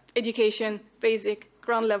about education, basic,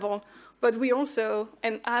 ground level, but we also,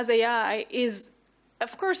 and as AI is,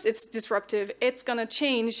 of course, it's disruptive. It's going to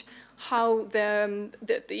change how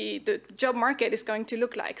the job market is going to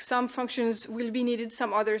look like. Some functions will be needed,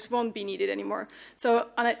 some others won't be needed anymore. So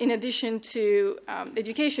in addition to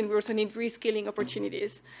education, we also need reskilling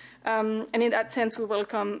opportunities. And in that sense, we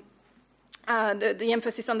welcome the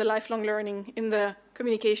emphasis on the lifelong learning in the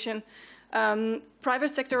communication.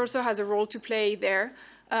 Private sector also has a role to play there.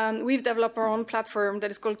 We've developed our own platform that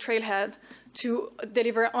is called Trailhead to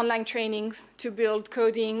deliver online trainings to build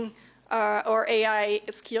coding or AI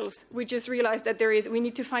skills. We just realized that we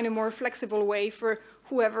need to find a more flexible way for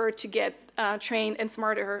whoever to get trained and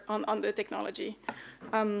smarter on the technology.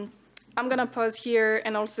 I'm going to pause here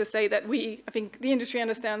and also say that I think the industry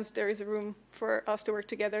understands there is a room for us to work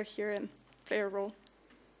together here and play a role.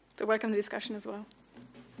 So welcome the discussion as well.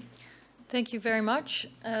 Thank you very much.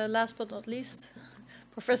 Last but not least,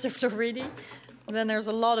 Professor Floridi. And then there's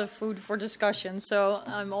a lot of food for discussion, so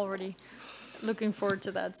I'm already looking forward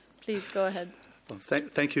to that. Please go ahead. Well,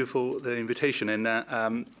 thank you for the invitation. And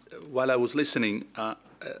while I was listening, I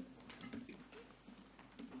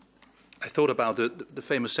thought about the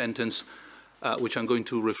famous sentence, which I'm going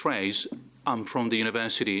to rephrase. I'm from the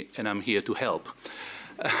university and I'm here to help.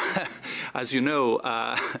 As you know,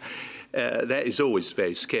 that is always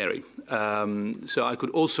very scary. So I could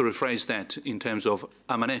also rephrase that in terms of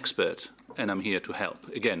I'm an expert and I'm here to help.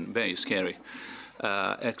 Again, very scary.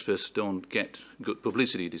 Experts don't get good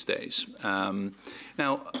publicity these days.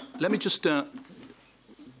 Now, let me just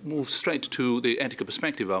move straight to the ethical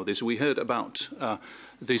perspective of this. We heard about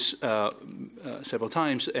this several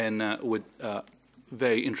times and with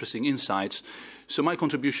very interesting insights. So my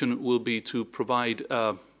contribution will be to provide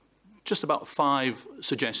just about 5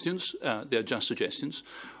 suggestions. They're just suggestions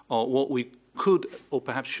of what we could or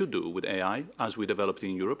perhaps should do with AI as we develop it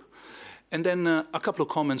in Europe. And then a couple of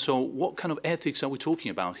comments on what kind of ethics are we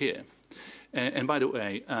talking about here. And by the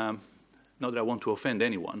way, not that I want to offend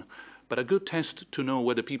anyone, but a good test to know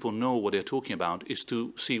whether people know what they're talking about is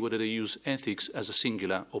to see whether they use ethics as a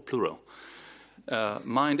singular or plural.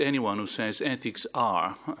 Mind anyone who says ethics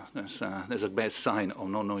are, there's a bad sign of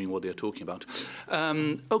not knowing what they're talking about.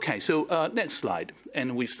 Okay, so next slide,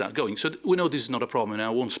 and we start going. So we know this is not a problem, and I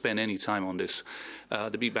won't spend any time on this.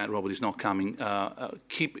 The big bad robot is not coming.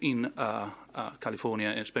 Keep in California,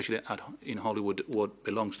 especially in Hollywood, what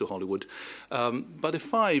belongs to Hollywood. But the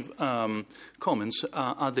 5 comments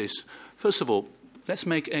are this. First of all, let's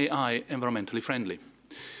make AI environmentally friendly.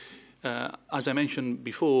 As I mentioned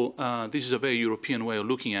before, this is a very European way of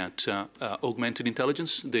looking at augmented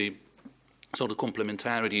intelligence, the sort of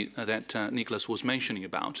complementarity that Nicklas was mentioning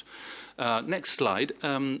about. Next slide.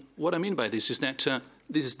 What I mean by this is that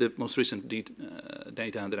this is the most recent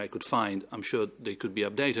data that I could find. I'm sure they could be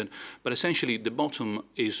updated. But essentially, the bottom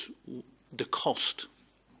is the cost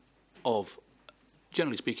of,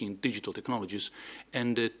 generally speaking, digital technologies.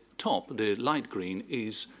 And the top, the light green,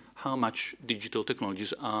 is how much digital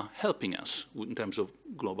technologies are helping us in terms of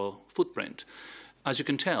global footprint. As you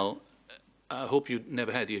can tell, I hope you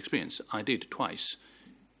never had the experience. I did twice.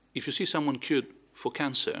 If you see someone cured for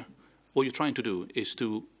cancer, what you're trying to do is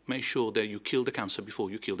to make sure that you kill the cancer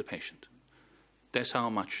before you kill the patient. That's how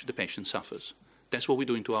much the patient suffers. That's what we're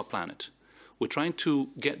doing to our planet. We're trying to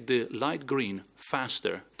get the light green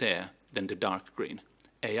faster there than the dark green.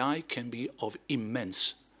 AI can be of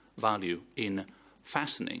immense value in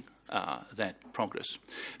fastening that progress.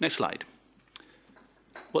 Next slide.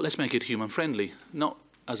 Well, let's make it human-friendly, not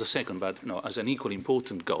as a second, but no, as an equally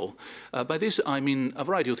important goal. By this, I mean a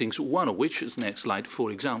variety of things, one of which is next slide,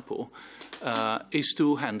 for example, is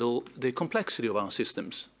to handle the complexity of our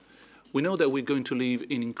systems. We know that we're going to live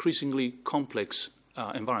in increasingly complex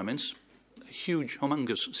environments, huge,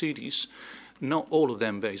 humongous cities, not all of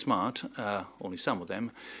them very smart, only some of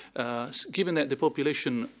them. Given that the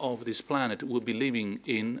population of this planet will be living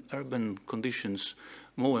in urban conditions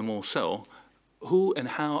more and more so, who and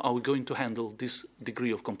how are we going to handle this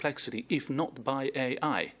degree of complexity, if not by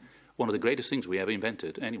AI? One of the greatest things we ever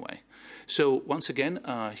invented anyway. So once again,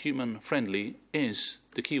 human-friendly is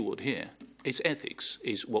the key word here. It's ethics,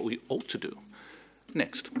 is what we ought to do.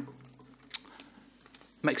 Next.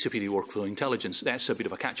 Makes your PD workflow intelligence. That's a bit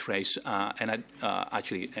of a catchphrase, and I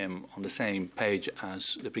actually am on the same page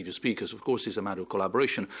as the previous speakers. Of course, it's a matter of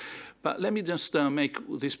collaboration. But let me just make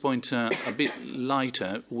this point a bit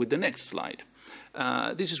lighter with the next slide.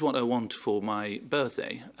 This is what I want for my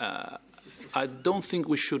birthday. I don't think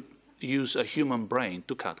we should use a human brain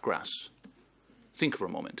to cut grass. Think for a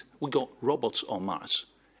moment. We got robots on Mars,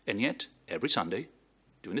 and yet every Sunday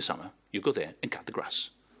during the summer you go there and cut the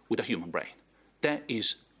grass with a human brain. That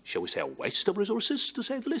is, shall we say, a waste of resources, to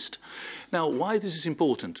say the least. Now, why this is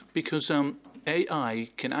important? Because AI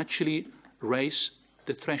can actually raise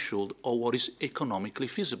the threshold of what is economically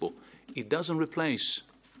feasible. It doesn't replace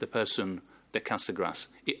the person that cuts the grass.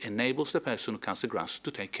 It enables the person who cuts the grass to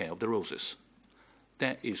take care of the roses.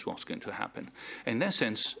 That is what's going to happen. In that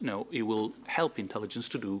sense, it will help intelligence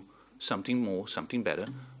to do something more, something better,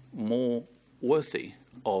 more worthy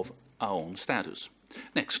of our own status.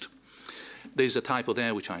 Next. There's a typo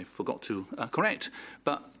there which I forgot to correct,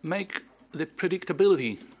 but make the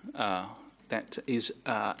predictability that is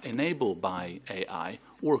enabled by AI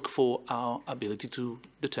work for our ability to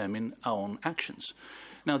determine our own actions.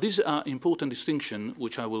 Now, these are important distinction,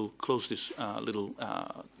 which I will close this little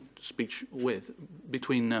speech with,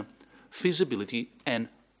 between feasibility and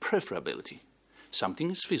preferability. Something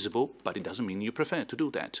is feasible, but it doesn't mean you prefer to do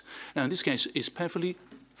that. Now, in this case, it's perfectly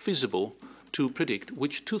feasible to predict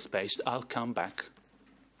which toothpaste I'll come back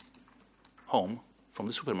home from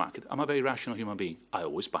the supermarket. I'm a very rational human being. I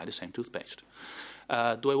always buy the same toothpaste.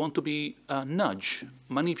 Do I want to be nudged,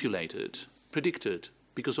 manipulated, predicted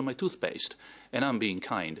because of my toothpaste? And I'm being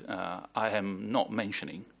kind. I'm not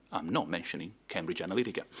mentioning Cambridge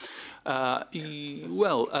Analytica.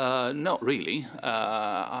 Not really.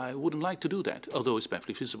 I wouldn't like to do that, although it's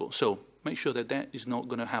perfectly feasible. So make sure that that is not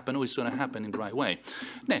going to happen, or it's going to happen in the right way.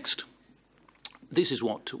 Next. This is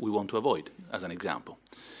what we want to avoid, as an example.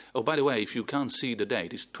 Oh, by the way, if you can't see the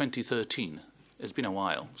date, it's 2013. It's been a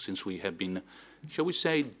while since we have been, shall we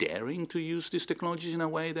say, daring to use these technologies in a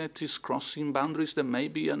way that is crossing boundaries that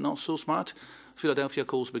maybe are not so smart. Philadelphia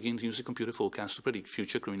calls begin to use the computer forecast to predict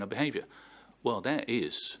future criminal behavior. Well, that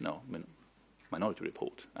is, Minority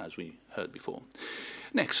Report, as we heard before.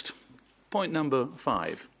 Next, point number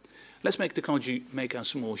 5. Let's make technology make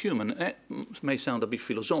us more human. It may sound a bit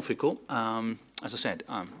philosophical. As I said,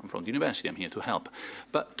 I'm from the university. I'm here to help.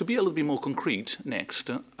 But to be a little bit more concrete next,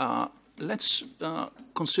 let's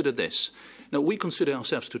consider this. Now, we consider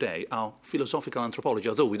ourselves today our philosophical anthropology,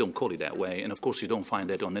 although we don't call it that way, and of course you don't find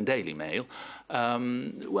that on the Daily Mail.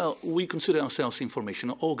 We consider ourselves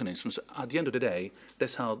informational organisms. At the end of the day,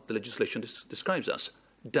 that's how the legislation describes us,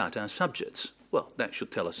 data subjects. Well, that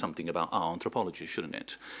should tell us something about our anthropology, shouldn't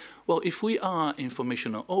it? Well, if we are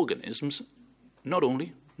informational organisms, not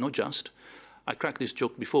just, I cracked this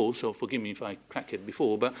joke before, so forgive me if I crack it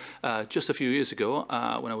before, but just a few years ago,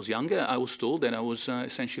 when I was younger, I was told that I was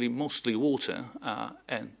essentially mostly water,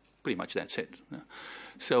 and pretty much that's it.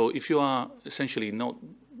 So if you are essentially not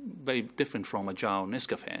very different from a jar of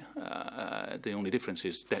Nescafe, the only difference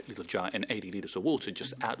is that little jar and 80 liters of water,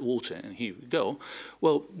 just add water and here we go.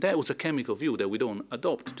 Well, that was a chemical view that we don't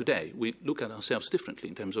adopt today. We look at ourselves differently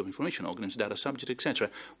in terms of information organisms, data subject, etc.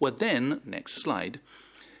 Well then, next slide,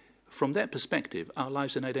 from that perspective, our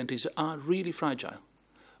lives and identities are really fragile.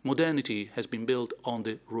 Modernity has been built on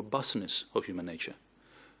the robustness of human nature.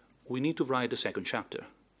 We need to write the second chapter.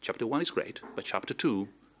 Chapter 1 is great, but chapter 2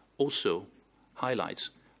 also highlights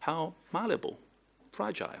how malleable,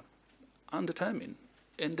 fragile, undetermined,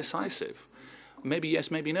 indecisive. Maybe yes,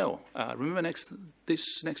 maybe no. Remember next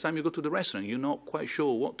time you go to the restaurant, you're not quite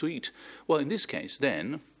sure what to eat. Well, in this case,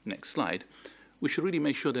 then, next slide, we should really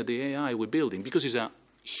make sure that the AI we're building, because it's a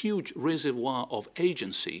huge reservoir of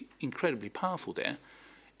agency, incredibly powerful there,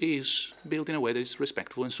 is built in a way that is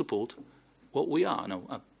respectful and support what we are.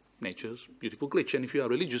 Now, nature's beautiful glitch, and if you are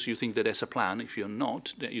religious, you think that there's a plan. If you're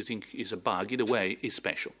not, that you think is a bug. Either way, it's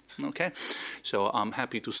special. Okay, so I'm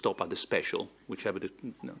happy to stop at the special, whichever the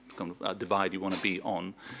divide you want to be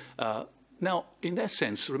on. Now, in that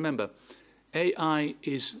sense, remember, AI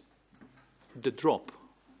is the drop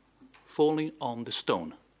falling on the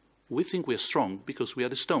stone. We think we're strong because we are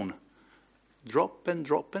the stone. Drop and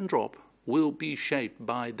drop and drop will be shaped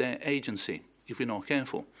by their agency if we're not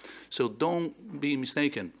careful. So don't be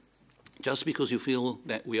mistaken. Just because you feel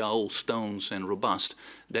that we are all stones and robust,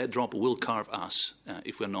 that drop will carve us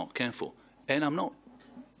if we're not careful. And I'm not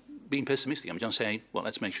being pessimistic. I'm just saying, well,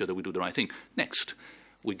 let's make sure that we do the right thing. Next,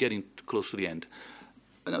 we're getting close to the end.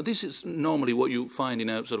 Now, this is normally what you find in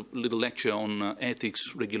a sort of little lecture on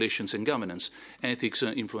ethics, regulations, and governance. Ethics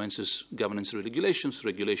influences governance and regulations.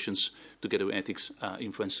 Regulations, together with ethics,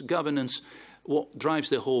 influence governance. What drives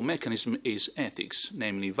the whole mechanism is ethics,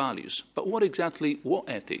 namely values. But what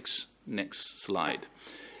ethics? Next slide.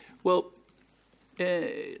 Well,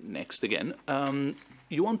 next again.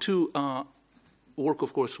 You want to work,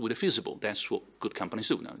 of course, with the feasible. That's what good companies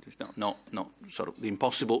do. No, sort of the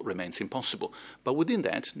impossible remains impossible. But within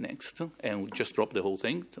that, next, and we just drop the whole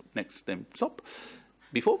thing. So next, then stop.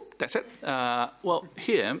 Before, that's it. Well,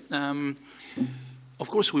 here, of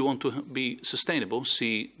course, we want to be sustainable,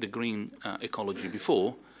 see the green ecology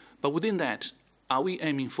before. But within that, are we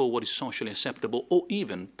aiming for what is socially acceptable or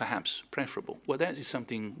even, perhaps, preferable? Well, that is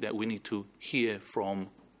something that we need to hear from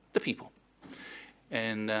the people.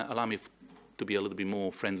 And allow me to be a little bit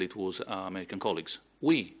more friendly towards our American colleagues.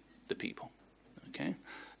 We, the people, okay?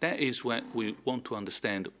 That is what we want to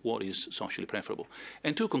understand what is socially preferable.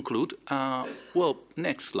 And to conclude, well,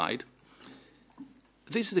 next slide.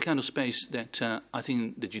 This is the kind of space that I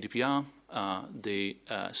think the GDPR, the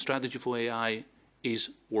strategy for AI is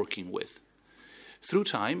working with. Through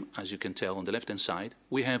time, as you can tell on the left-hand side,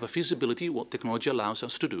 we have a feasibility, what technology allows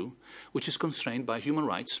us to do, which is constrained by human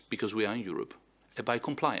rights, because we are in Europe, and by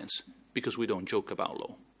compliance, because we don't joke about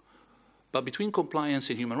law. But between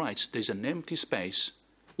compliance and human rights, there's an empty space,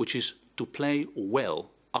 which is to play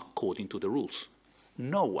well according to the rules.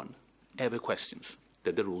 No one ever questions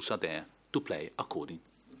that the rules are there to play according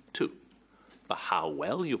to. But how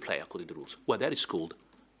well you play according to the rules, well, that is called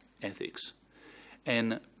ethics.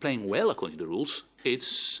 And playing well according to the rules,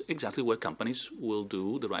 it's exactly where companies will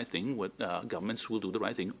do the right thing, where governments will do the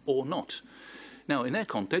right thing or not. Now, in that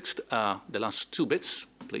context, the last two bits,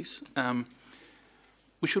 please.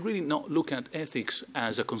 We should really not look at ethics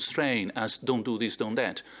as a constraint, as don't do this, don't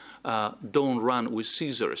that, don't run with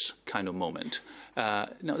scissors kind of moment.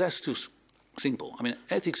 No, that's too simple. I mean,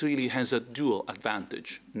 ethics really has a dual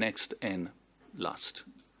advantage, next and last.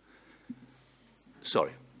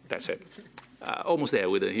 Sorry, that's it. Almost there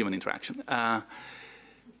with the human interaction.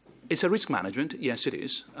 It's a risk management, yes it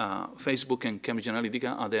is. Facebook and Cambridge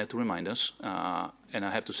Analytica are there to remind us, and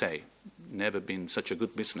I have to say, never been such a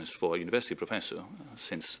good business for a university professor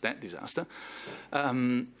since that disaster,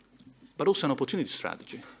 but also an opportunity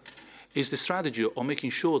strategy. It's the strategy of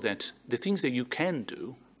making sure that the things that you can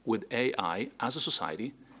do with AI as a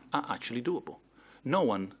society are actually doable. No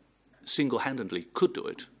one single-handedly could do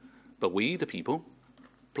it, but we, the people,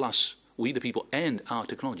 plus we, the people, and our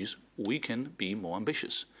technologies, we can be more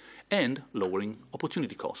ambitious and lowering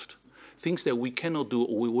opportunity cost. Things that we cannot do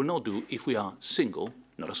or we will not do if we are single,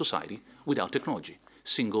 not a society, without technology.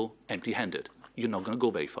 Single, empty-handed. You're not going to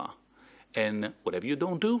go very far. And whatever you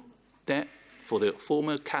don't do, that, for the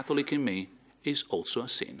former Catholic in me, is also a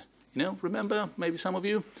sin. You know, remember, maybe some of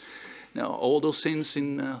you? Now, all those sins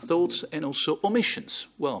in thoughts and also omissions.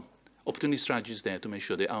 Well, opportunity strategy is there to make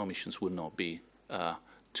sure that our omissions will not be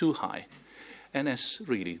too high. And that's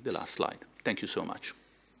really the last slide. Thank you so much.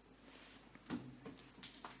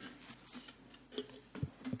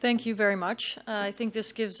 Thank you very much. I think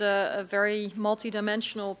this gives a very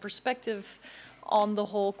multidimensional perspective on the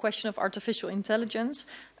whole question of artificial intelligence.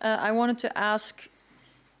 I wanted to ask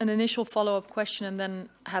an initial follow-up question and then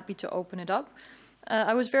happy to open it up.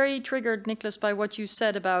 I was very triggered, Nicklas, by what you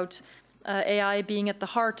said about AI being at the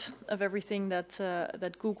heart of everything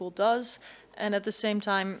that Google does, and at the same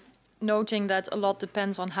time noting that a lot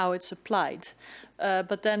depends on how it's applied.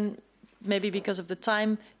 But then maybe because of the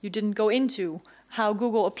time, you didn't go into how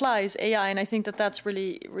Google applies AI, and I think that that's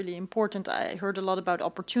really, really important. I heard a lot about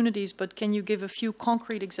opportunities, but can you give a few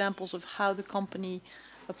concrete examples of how the company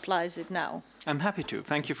applies it now? I'm happy to.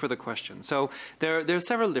 Thank you for the question. So there are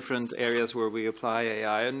several different areas where we apply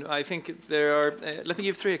AI, and I think there are, let me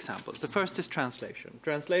give 3 examples. The first is translation.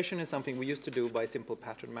 Translation is something we used to do by simple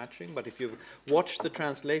pattern matching, but if you've watched the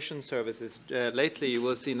translation services lately, you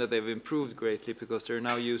will have seen that they've improved greatly because they're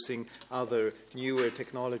now using other newer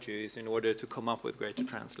technologies in order to come up with greater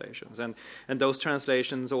translations. And those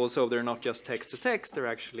translations also, they're not just text to text, they're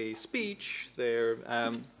actually speech, they're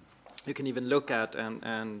you can even look at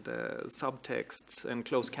and subtexts and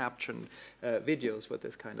closed caption videos with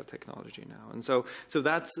this kind of technology now. And so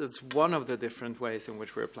that's one of the different ways in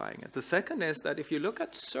which we're applying it. The second is that if you look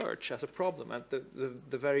at search as a problem, at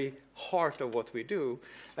the very heart of what we do,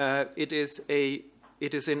 it is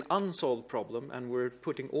an unsolved problem, and we're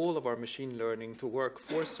putting all of our machine learning to work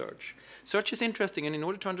for search. Search is interesting, and in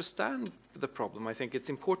order to understand the problem, I think it's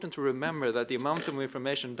important to remember that the amount of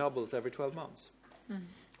information doubles every 12 months. Mm.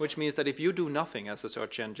 Which means that if you do nothing as a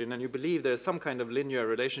search engine and you believe there's some kind of linear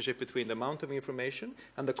relationship between the amount of information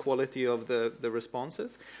and the quality of the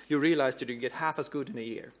responses, you realize that you get half as good in a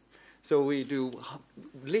year. So we do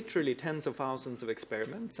literally tens of thousands of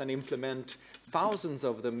experiments and implement thousands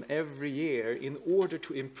of them every year in order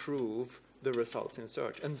to improve the results in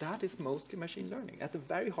search. And that is mostly machine learning at the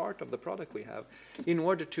very heart of the product we have in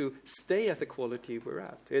order to stay at the quality we're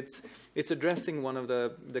at. It's addressing one of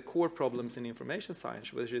the core problems in information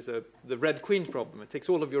science, which is the Red Queen problem. It takes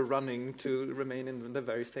all of your running to remain in the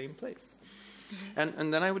very same place. Mm-hmm.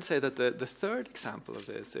 And then I would say that the third example of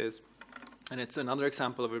this is, and it's another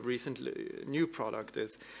example of a recently new product,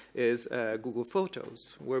 is Google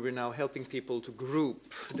Photos, where we're now helping people to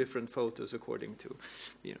group different photos according to,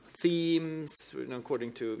 themes,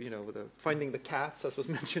 according to, finding the cats, as was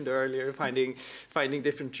mentioned earlier, finding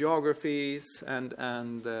different geographies, and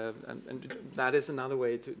that is another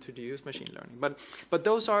way to use machine learning. But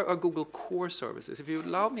those are Google core services. If you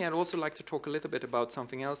allow me, I'd also like to talk a little bit about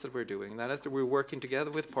something else that we're doing. That is that we're working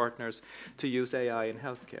together with partners to use AI in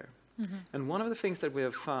healthcare. Mm-hmm. And one of the things that we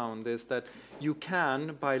have found is that you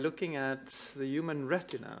can, by looking at the human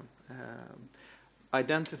retina,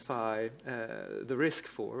 identify the risk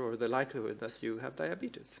for or the likelihood that you have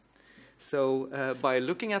diabetes. So by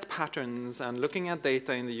looking at patterns and looking at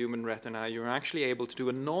data in the human retina, you're actually able to do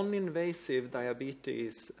a non-invasive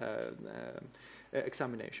diabetes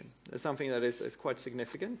examination. It's something that is quite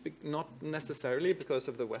significant, not necessarily because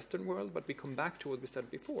of the Western world, but we come back to what we said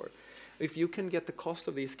before. If you can get the cost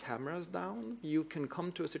of these cameras down, you can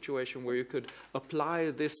come to a situation where you could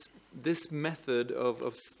apply this method of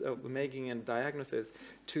making a diagnosis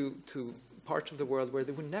to parts of the world where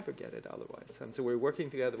they would never get it otherwise. And so we're working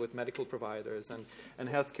together with medical providers and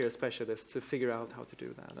healthcare specialists to figure out how to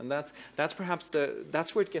do that. And that's perhaps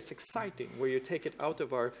that's where it gets exciting, where you take it out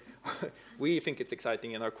of our we think it's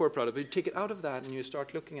exciting in our core product, but you take it out of that and you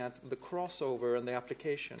start looking at the crossover and the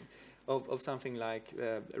application of something like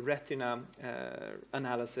retina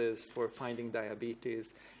analysis for finding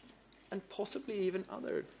diabetes, and possibly even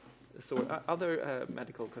other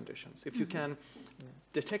medical conditions. If you can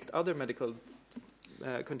detect other medical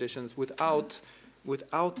conditions without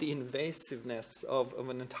the invasiveness of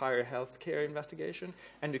an entire healthcare investigation,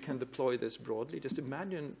 and you can deploy this broadly, just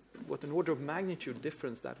imagine what an order of magnitude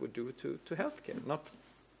difference that would do to healthcare, not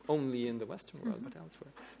only in the Western world, but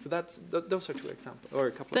elsewhere. So those are 2 examples, or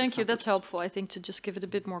a couple of examples. Thank you, that's helpful, I think, to just give it a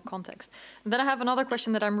bit more context. And then I have another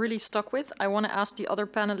question that I'm really stuck with. I want to ask the other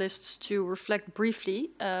panelists to reflect briefly.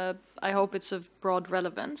 I hope it's of broad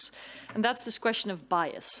relevance. And that's this question of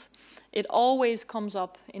bias. It always comes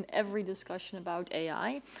up in every discussion about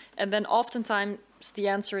AI. And then oftentimes the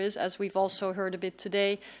answer is, as we've also heard a bit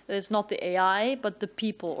today, that it's not the AI, but the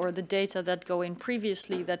people or the data that go in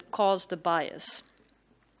previously that cause the bias.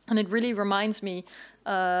 And it really reminds me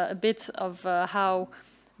a bit of how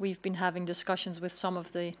we've been having discussions with some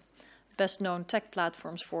of the best-known tech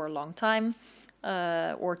platforms for a long time.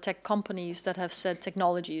 or tech companies that have said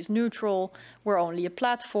technology is neutral, we're only a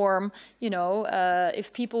platform. You know,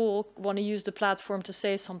 if people want to use the platform to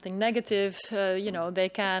say something negative, you know, they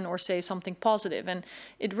can, or say something positive. And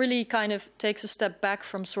it really kind of takes a step back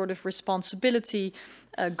from sort of responsibility,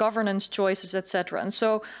 governance choices, etc. And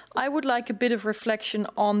so I would like a bit of reflection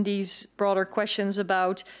on these broader questions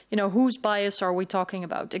about, you know, whose bias are we talking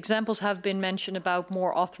about? Examples have been mentioned about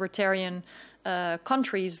more authoritarian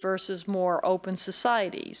countries versus more open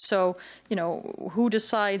societies. So, you know, who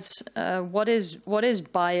decides what is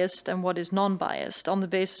biased and what is non-biased, on the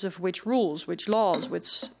basis of which rules, which laws,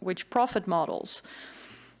 which profit models?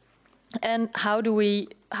 And how do we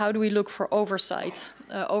look for oversight?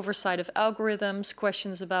 Oversight of algorithms,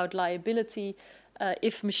 questions about liability,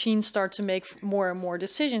 if machines start to make more and more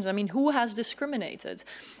decisions. I mean, who has discriminated?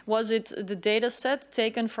 Was it the data set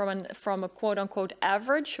taken from a quote-unquote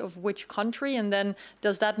average of which country, and then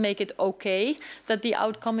does that make it okay that the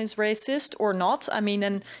outcome is racist or not? I mean,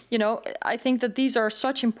 and, you know, I think that these are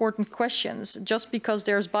such important questions. Just because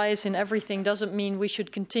there's bias in everything doesn't mean we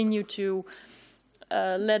should continue to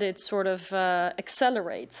let it sort of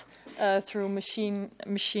accelerate through machine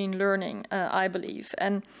learning, I believe.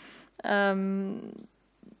 And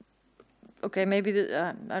okay, maybe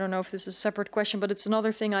I don't know if this is a separate question, but it's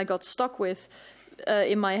another thing I got stuck with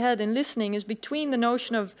in my head in listening, is between the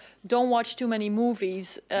notion of don't watch too many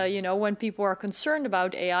movies, you know, when people are concerned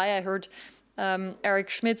about AI. I heard Eric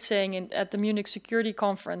Schmidt saying at the Munich Security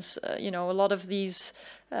Conference, you know, a lot of these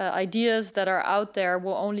ideas that are out there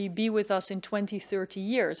will only be with us in 20, 30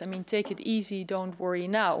 years. I mean, take it easy, don't worry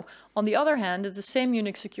now. On the other hand, at the same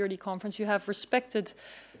Munich Security Conference, you have respected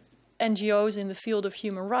NGOs in the field of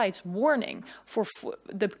human rights warning for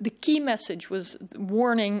the key message was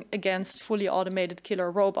warning against fully automated killer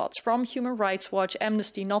robots from Human Rights Watch,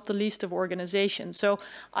 Amnesty, not the least of organizations. So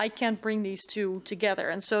I can't bring these two together.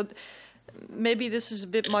 And so maybe this is a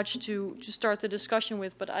bit much to start the discussion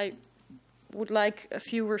with, but I would like a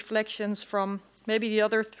few reflections from maybe the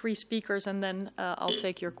other three speakers, and then I'll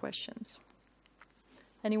take your questions.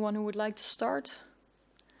 Anyone who would like to start?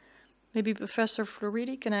 Maybe Professor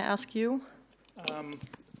Floridi, can I ask you?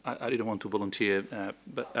 I didn't want to volunteer,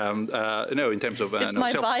 but no, in terms of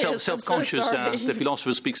self-conscious, the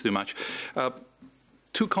philosopher speaks too much.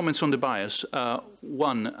 Two comments on the bias.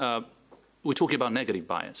 One, we're talking about negative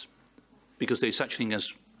bias, because there's such thing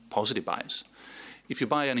as positive bias. If you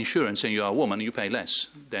buy an insurance and you are a woman, you pay less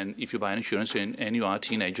than if you buy an insurance and you are a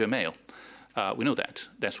teenager male. We know that.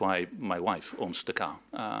 That's why my wife owns the car.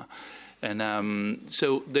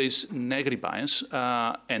 So there's negative bias,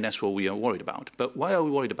 and that's what we are worried about. But why are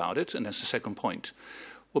we worried about it? And that's the second point.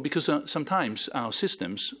 Well, because sometimes our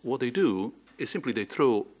systems, what they do is simply they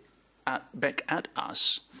throw back at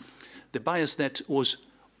us the bias that was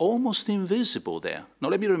almost invisible there. Now,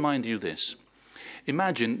 let me remind you this.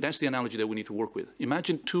 Imagine, that's the analogy that we need to work with.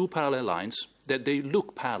 Imagine two parallel lines that they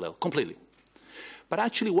look parallel completely. But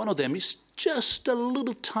actually, one of them is just a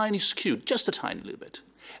little tiny skewed, just a tiny little bit.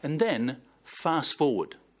 And then, fast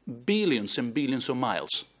forward, billions and billions of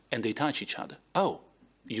miles, and they touch each other. Oh,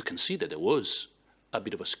 you can see that there was a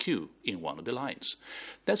bit of a skew in one of the lines.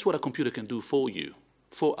 That's what a computer can do for you,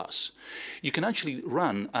 for us. You can actually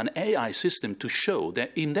run an AI system to show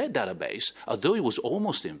that in that database, although it was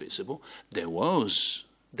almost invisible, there was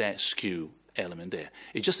that skew element there.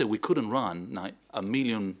 It's just that we couldn't run a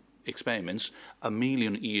million experiments, a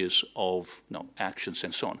million years of actions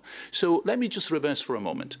and so on. So let me just reverse for a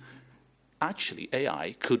moment. Actually,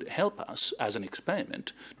 AI could help us as an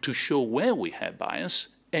experiment to show where we have bias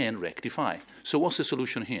and rectify. So what's the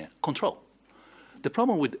solution here? Control. The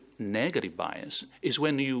problem with negative bias is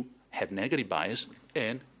when you have negative bias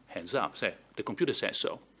and hands up, say, the computer says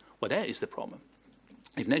so. Well, that is the problem.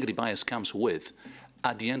 If negative bias comes with,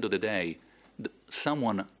 at the end of the day,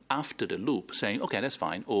 someone after the loop saying, okay, that's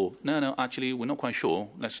fine, or no, actually, we're not quite sure,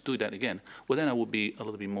 let's do that again, well, then I would be a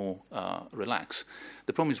little bit more relaxed.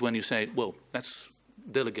 The problem is when you say, well, let's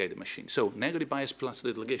delegate the machine. So negative bias plus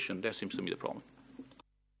the delegation, that seems to be the problem.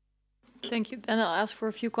 Thank you. Then I'll ask for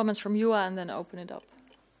a few comments from JEDI and then open it up.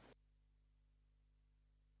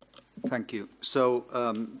 Thank you. So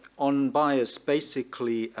on bias,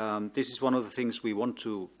 basically, this is one of the things we want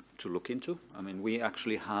to look into. I mean, we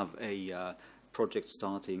actually have a project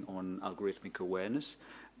starting on algorithmic awareness,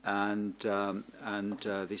 and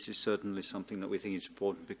this is certainly something that we think is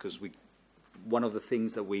important, because one of the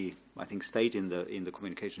things that I think state in the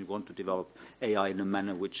communication, we want to develop AI in a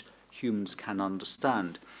manner which humans can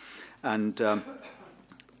understand, and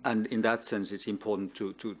in that sense, it's important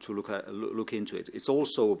to look into it. It's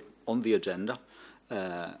also on the agenda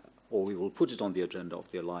or we will put it on the agenda of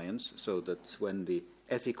the Alliance, so that when the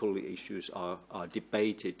ethical issues are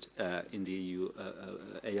debated in the EU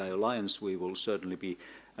AI Alliance, we will certainly be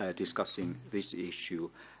discussing this issue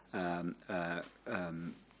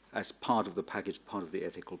as part of the package, part of the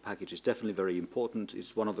ethical package. It's definitely very important.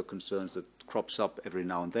 It's one of the concerns that crops up every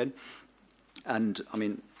now and then. And I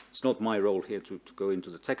mean, it's not my role here to go into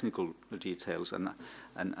the technical details, and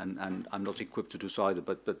I'm not equipped to do so either,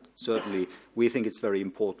 but certainly we think it's very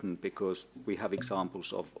important because we have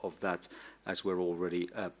examples of that, as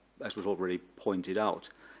was already pointed out.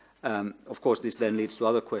 Of course, this then leads to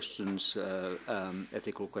other questions,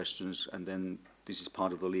 ethical questions, and then this is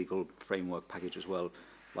part of the legal framework package as well,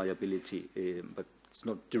 liability, but it's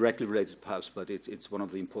not directly related perhaps, but it's one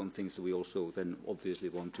of the important things that we also then obviously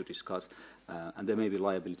want to discuss. And there may be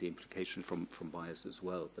liability implications from buyers as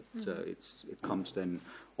well, but it comes then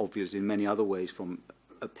obviously in many other ways from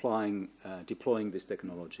deploying this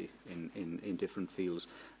technology in different fields,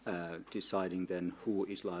 deciding then who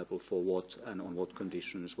is liable for what and on what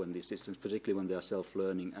conditions when these systems, particularly when they are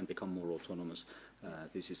self-learning and become more autonomous,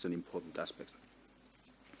 this is an important aspect.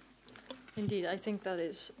 Indeed, I think that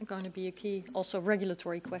is going to be a key, also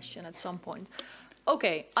regulatory question at some point.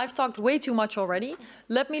 Okay, I've talked way too much already.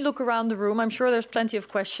 Let me look around the room. I'm sure there's plenty of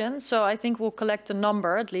questions, so I think we'll collect a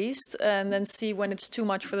number at least, and then see when it's too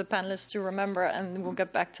much for the panelists to remember, and we'll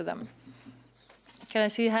get back to them. Can I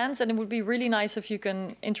see hands? And it would be really nice if you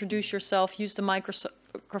can introduce yourself, use the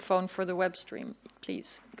microphone for the web stream.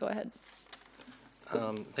 Please, go ahead.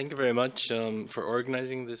 Thank you very much for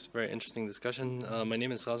organizing this very interesting discussion. My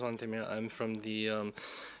name is Razvan Temir. I'm from the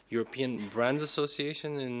European Brand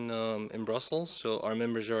Association in Brussels. So our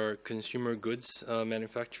members are consumer goods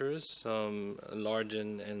manufacturers, large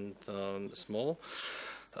and small.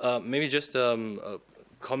 Maybe just a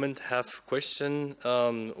comment, half question.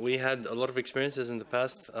 We had a lot of experiences in the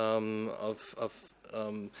past of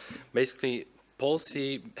basically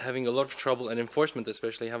policy having a lot of trouble, and enforcement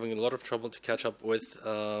especially having a lot of trouble to catch up with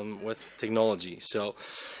technology. So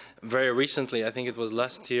very recently, I think it was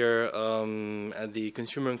last year at the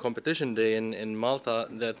Consumer and Competition Day in Malta,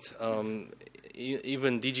 that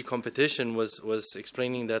even DG Competition was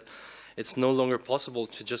explaining that it's no longer possible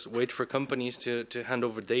to just wait for companies to hand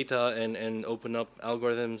over data and open up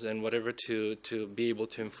algorithms and whatever to be able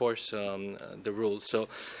to enforce the rules. So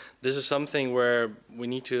this is something where we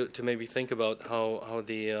need to maybe think about how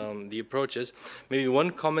the approach is. Maybe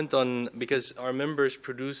one comment on, because our members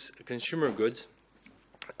produce consumer goods.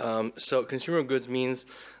 So consumer goods means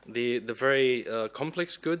the very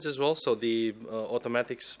complex goods as well, so the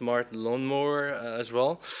automatic smart lawnmower as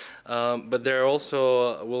well. But there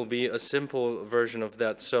also will be a simple version of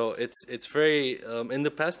that. So it's very, in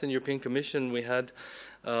the past in European Commission we had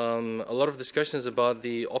a lot of discussions about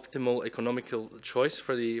the optimal economical choice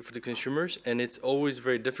for the consumers, and it's always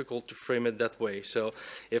very difficult to frame it that way. So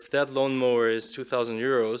if that lawnmower is 2,000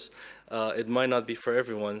 euros, it might not be for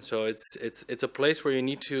everyone. So it's a place where you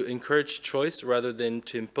need to encourage choice rather than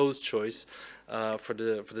to impose choice for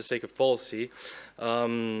the sake of policy.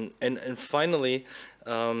 And finally,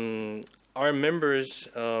 our members,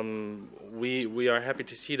 we are happy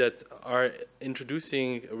to see that are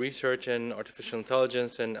introducing research and artificial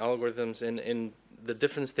intelligence and algorithms in the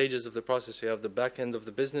different stages of the process. You have the back end of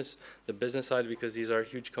the business side, because these are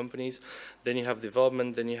huge companies. Then you have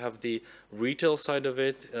development, then you have the retail side of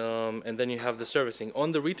it, and then you have the servicing.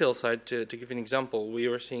 On the retail side, to give you an example, we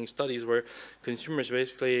were seeing studies where consumers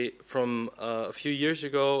basically from a few years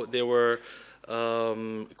ago, they were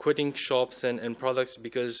quitting shops and products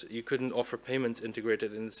because you couldn't offer payments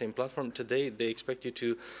integrated in the same platform. Today, they expect you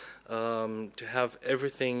to have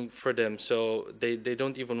everything for them, so they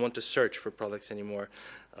don't even want to search for products anymore.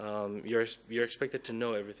 You're expected to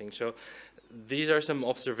know everything. So these are some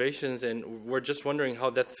observations, and we're just wondering how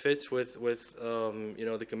that fits with you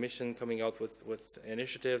know, the Commission coming out with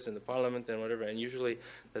initiatives in the Parliament and whatever. And usually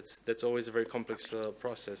that's always a very complex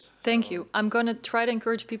process. Thank you. I'm going to try to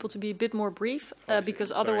encourage people to be a bit more brief,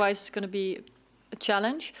 because otherwise it's going to be a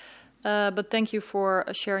challenge. But thank you for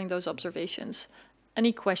sharing those observations.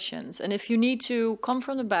 Any questions? And if you need to come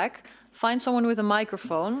from the back, find someone with a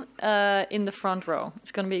microphone in the front row.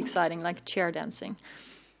 It's going to be exciting, like chair dancing.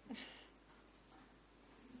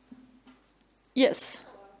 Yes.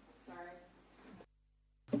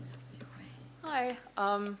 Hi,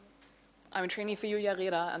 I'm a trainee for Juha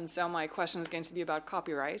Reda, and so my question is going to be about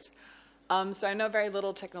copyright. So I know very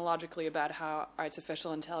little technologically about how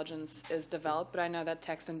artificial intelligence is developed, but I know that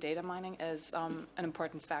text and data mining is an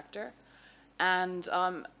important factor. And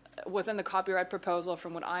within the copyright proposal,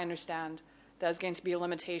 from what I understand, there's going to be a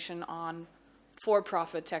limitation on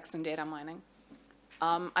for-profit text and data mining.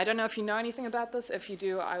 I don't know if you know anything about this. If you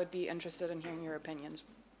do, I would be interested in hearing your opinions.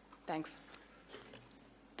 Thanks.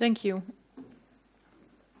 Thank you.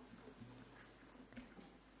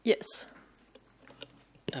 Yes.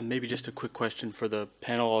 Maybe just a quick question for the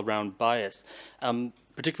panel around bias,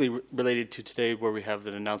 particularly related to today where we have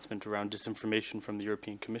an announcement around disinformation from the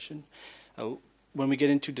European Commission. When we get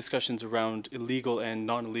into discussions around illegal and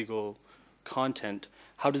non-illegal content,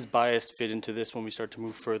 how does bias fit into this when we start to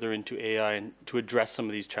move further into AI and to address some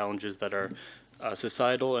of these challenges that are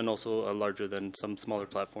societal and also larger than some smaller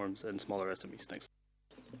platforms and smaller SMEs? Thanks.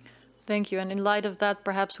 Thank you. And in light of that,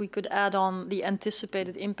 perhaps we could add on the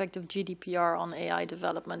anticipated impact of GDPR on AI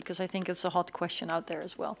development, because I think it's a hot question out there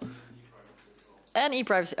as well. And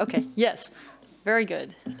e-privacy. Okay, yes. Very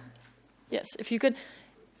good. Yes, if you could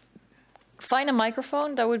find a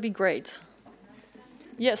microphone, that would be great.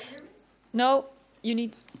 Yes. No, you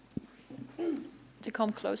need to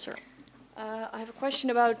come closer. I have a question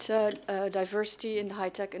about diversity in the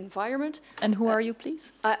high-tech environment. And who are you,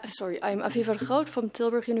 please? Sorry, I'm Aviva de Groot from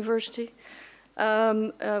Tilburg University.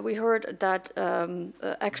 We heard that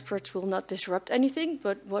experts will not disrupt anything,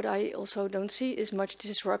 but what I also don't see is much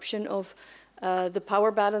disruption of the power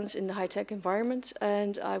balance in the high-tech environment.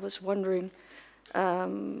 And I was wondering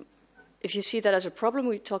if you see that as a problem.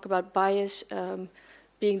 We talk about bias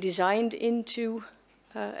being designed into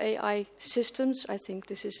AI systems. I think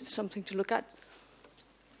this is something to look at.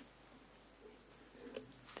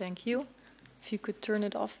 Thank you. If you could turn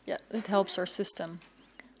it off, yeah, it helps our system.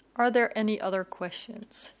 Are there any other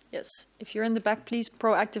questions? Yes, if you're in the back, please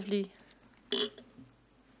proactively.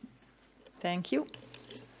 Thank you.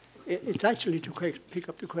 It's actually to pick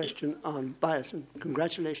up the question on bias, and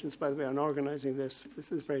congratulations, by the way, on organising this.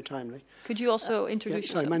 This is very timely. Could you also introduce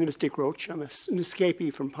yourself? Sorry, my name is Dick Roach. I'm an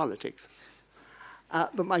escapee from politics.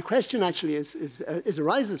 But my question actually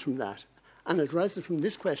arises from that, and it arises from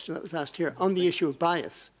this question that was asked here on the issue of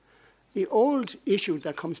bias. The old issue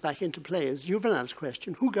that comes back into play is Juvenal's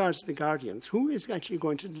question: who guards the guardians? Who is actually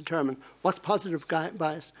going to determine what's positive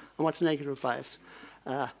bias and what's negative bias?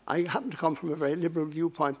 I happen to come from a very liberal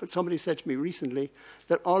viewpoint, but somebody said to me recently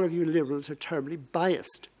that all of you liberals are terribly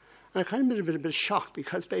biased. And I kind of been a bit shocked,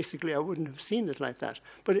 because basically I wouldn't have seen it like that.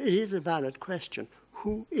 But it is a valid question.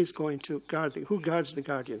 Who is going to guard who guards the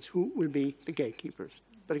guardians? Who will be the gatekeepers?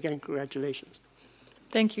 But again, congratulations.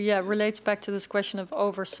 Thank you. Yeah, it relates back to this question of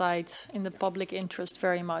oversight in the public interest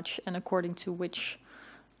very much, and according to which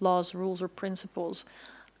laws, rules, or principles.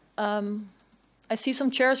 I see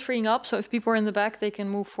some chairs freeing up, so if people are in the back, they can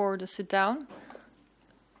move forward and sit down.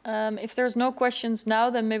 If there's no questions now,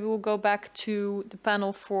 then maybe we'll go back to the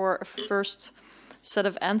panel for a first set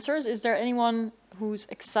of answers. Is there anyone who's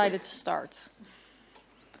excited to start?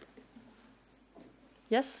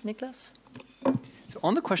 Yes, Nicklas? So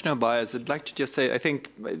on the question of bias, I'd like to just say, I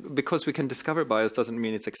think because we can discover bias doesn't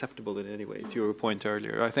mean it's acceptable in any way, to your point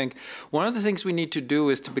earlier. I think one of the things we need to do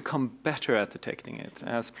is to become better at detecting it.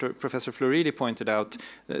 As Professor Floridi pointed out,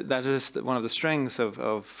 that is one of the strengths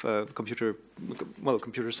of computer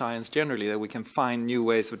science generally, that we can find new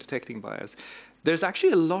ways of detecting bias. There's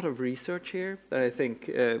actually a lot of research here that I think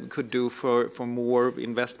could do for more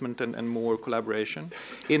investment and more collaboration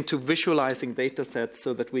into visualizing data sets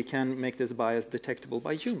so that we can make this bias detectable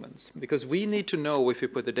by humans. Because we need to know, if we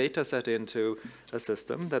put the data set into a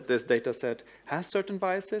system, that this data set has certain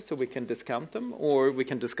biases, so we can discount them, or we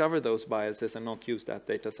can discover those biases and not use that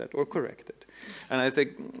data set or correct it. And I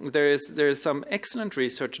think there is some excellent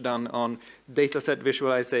research done on data set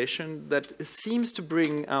visualization that seems to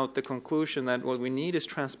bring out the conclusion that what we need is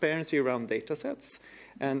transparency around data sets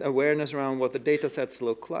and awareness around what the data sets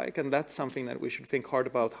look like. And that's something that we should think hard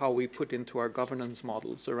about how we put into our governance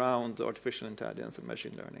models around artificial intelligence and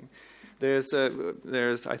machine learning. There's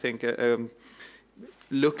I think,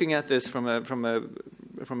 looking at this from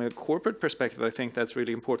a corporate perspective, I think that's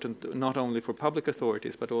really important, not only for public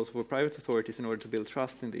authorities, but also for private authorities in order to build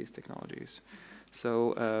trust in these technologies.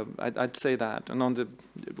 So I'd say that. And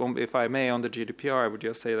if I may, on the GDPR, I would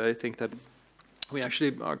just say that I think that we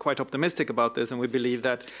actually are quite optimistic about this, and we believe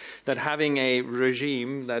that having a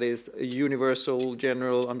regime that is universal,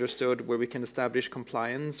 general, understood, where we can establish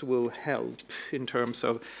compliance will help in terms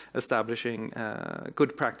of establishing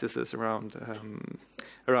good practices around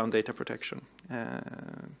data protection.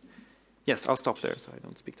 Yes, I'll stop there so I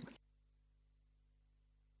don't speak too much.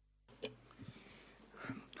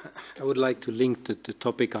 I would like to link the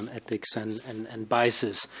topic on ethics and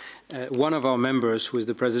biases. One of our members, who is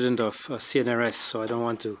the president of CNRS, so I don't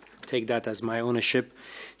want to take that as my ownership,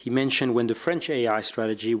 he mentioned when the French AI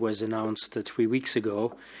strategy was announced 3 weeks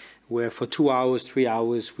ago, where for 2 hours, 3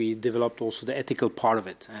 hours, we developed also the ethical part of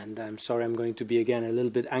it. And I'm sorry, I'm going to be again a little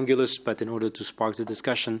bit angulous, but in order to spark the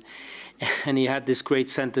discussion. And he had this great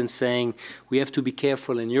sentence saying, we have to be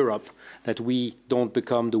careful in Europe that we don't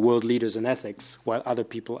become the world leaders in ethics while other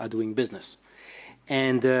people are doing business.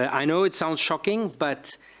 And I know it sounds shocking,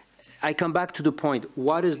 but I come back to the point,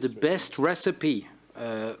 what is the best recipe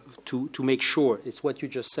to make sure? It's what you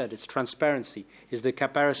just said, it's transparency, it's the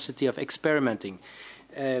capacity of experimenting.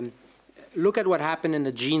 Look at what happened in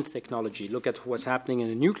the gene technology, look at what's happening in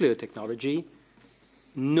the nuclear technology.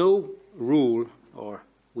 No rule, or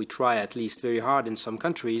we try at least very hard in some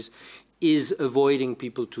countries, is avoiding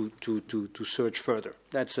people to search further.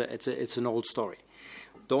 It's an old story.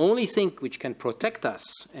 The only thing which can protect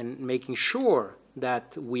us and making sure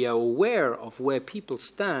that we are aware of where people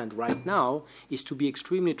stand right now is to be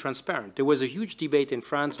extremely transparent. There was a huge debate in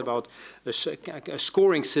France about a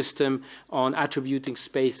scoring system on attributing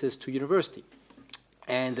spaces to university.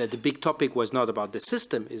 And the big topic was not about the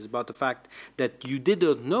system, it's about the fact that you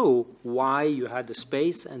didn't know why you had the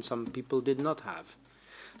space and some people did not have.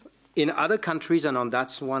 In other countries, and on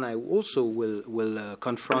that one I also will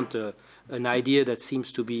confront an idea that seems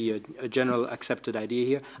to be a general accepted idea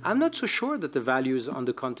here. I'm not so sure that the values on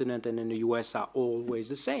the continent and in the US are always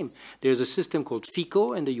the same. There's a system called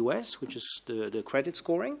FICO in the US, which is the credit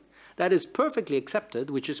scoring. That is perfectly accepted,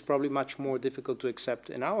 which is probably much more difficult to accept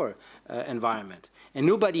in our environment. And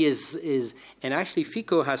nobody and actually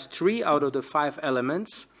FICO has 3 out of the 5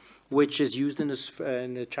 elements which is used in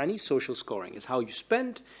the Chinese social scoring. Is how you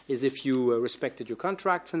spend, is if you respected your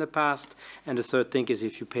contracts in the past, and the third thing is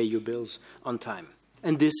if you pay your bills on time.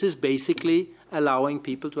 And this is basically allowing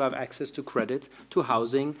people to have access to credit, to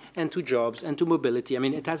housing, and to jobs, and to mobility. I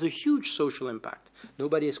mean, it has a huge social impact.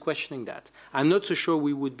 Nobody is questioning that. I'm not so sure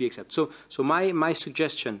we would be accepted. So my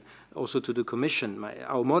suggestion also to the Commission,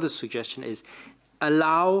 our modest suggestion is,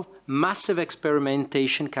 allow massive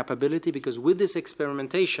experimentation capability, because with this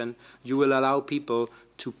experimentation, you will allow people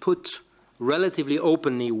to put relatively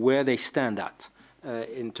openly where they stand at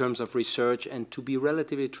in terms of research, and to be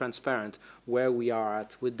relatively transparent where we are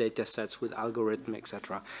at with data sets, with algorithm,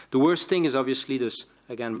 etc. The worst thing is obviously this,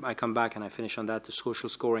 again, I come back and I finish on that, the social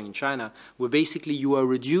scoring in China, where basically you are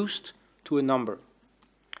reduced to a number.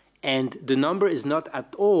 And the number is not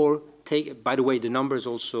at all, by the way, the number is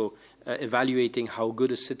also evaluating how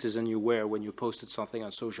good a citizen you were when you posted something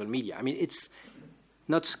on social media. I mean, it's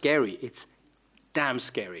not scary, it's damn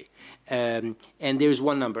scary. And there's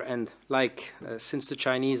one number, and since the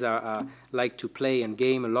Chinese like to play and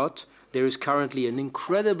game a lot, there is currently an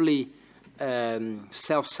incredibly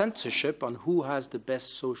self-censorship on who has the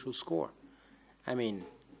best social score. I mean,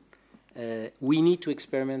 we need to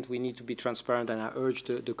experiment, we need to be transparent, and I urge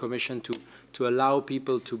the Commission to allow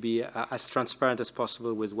people to be as transparent as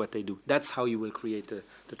possible with what they do. That's how you will create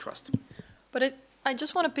the trust. But I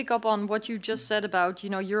just want to pick up on what you just said about,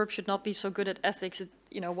 Europe should not be so good at ethics,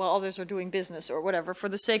 while others are doing business or whatever, for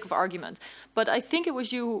the sake of argument. But I think it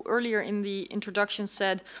was you who earlier in the introduction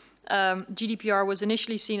said GDPR was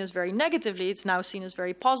initially seen as very negatively, it's now seen as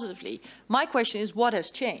very positively. My question is, what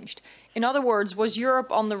has changed? In other words, was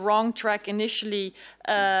Europe on the wrong track initially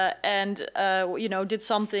and did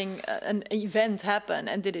something, an event happen,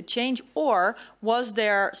 and did it change? Or was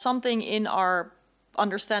there something in our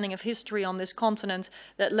understanding of history on this continent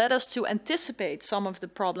that led us to anticipate some of the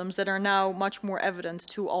problems that are now much more evident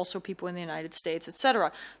to also people in the United States,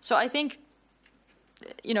 etc.? So I think,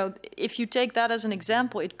 if you take that as an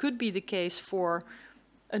example, it could be the case for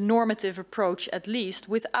a normative approach, at least,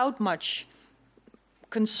 without much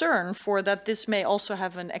concern for that this may also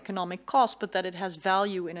have an economic cost, but that it has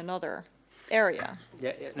value in another area.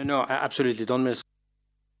 Yeah, no, absolutely. Don't miss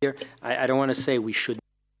here. I don't want to say we should.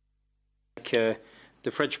 The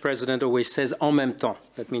French president always says en même temps.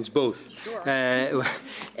 That means both. Sure.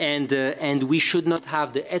 And we should not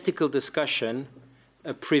have the ethical discussion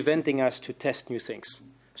preventing us to test new things.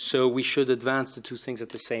 So we should advance the two things at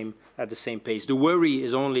the same pace. The worry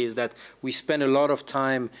is that we spend a lot of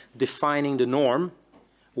time defining the norm,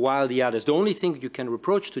 while the others. The only thing you can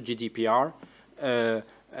reproach to GDPR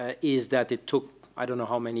is that it took I don't know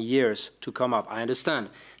how many years to come up. I understand.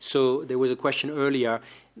 So there was a question earlier.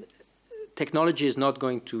 Technology is not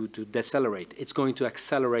going to decelerate. It's going to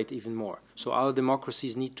accelerate even more. So our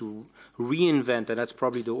democracies need to reinvent, and that's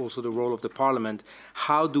probably also the role of the Parliament.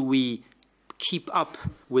 How do we keep up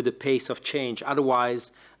with the pace of change?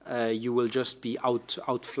 Otherwise, you will just be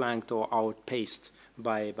outflanked or outpaced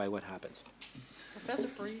by what happens. Professor,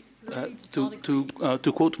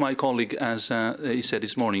 to quote my colleague, as he said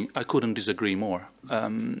this morning, I couldn't disagree more.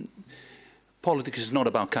 politics is not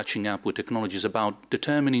about catching up with technology, it's about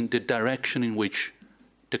determining the direction in which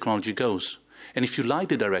technology goes. And if you like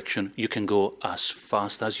the direction, you can go as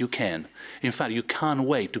fast as you can. In fact, you can't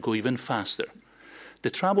wait to go even faster. The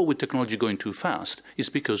trouble with technology going too fast is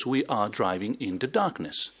because we are driving in the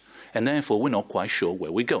darkness. And therefore, we're not quite sure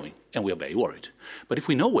where we're going. And we are very worried. But if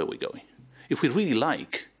we know where we're going, if we really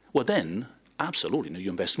like, well then, absolutely, you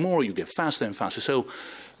invest more, you get faster and faster. So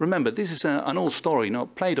remember, this is an old story,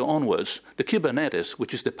 Plato onwards. The Kubernetes,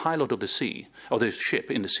 which is the pilot of the sea, or the ship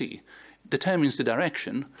in the sea, determines the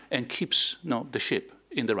direction and keeps the ship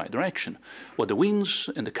in the right direction. Well, the winds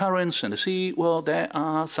and the currents and the sea, well, they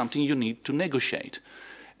are something you need to negotiate.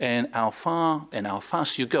 And how far and how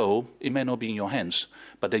fast you go, it may not be in your hands,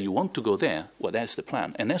 but that you want to go there, well, that's the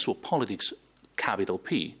plan. And that's what politics, capital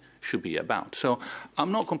P, should be about. So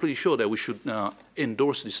I'm not completely sure that we should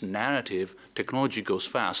endorse this narrative, technology goes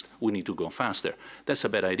fast, we need to go faster. That's a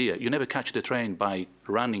bad idea. You never catch the train by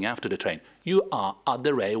running after the train. You are at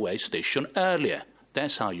the railway station earlier.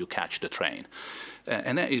 That's how you catch the train.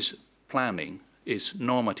 And that is planning, is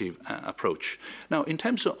normative approach. Now, in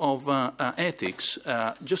terms of ethics,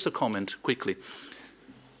 just a comment quickly.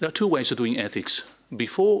 There are two ways of doing ethics,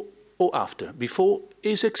 before or after. Before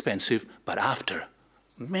is expensive, but after,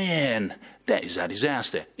 man, that is a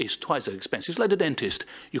disaster. It's twice as expensive. It's like the dentist.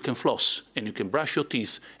 You can floss and you can brush your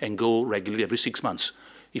teeth and go regularly every 6 months.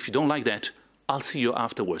 If you don't like that, I'll see you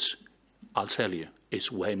afterwards. I'll tell you,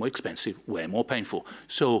 it's way more expensive, way more painful.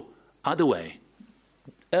 So, either way,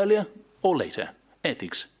 earlier or later,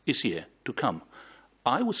 ethics is here to come.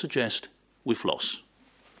 I would suggest we floss.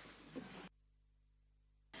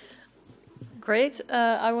 Great.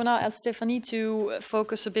 I will now ask Stephanie to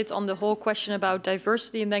focus a bit on the whole question about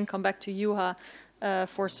diversity and then come back to Juha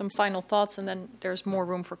for some final thoughts, and then there's more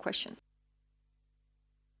room for questions.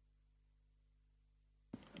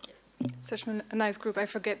 Such a nice group. I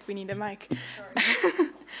forget we need a mic.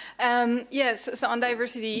 Sorry. Yes, so on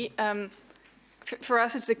diversity, for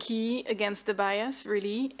us it's the key against the bias,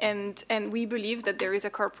 really, and we believe that there is a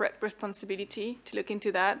corporate responsibility to look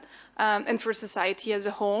into that, and for society as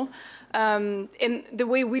a whole. And the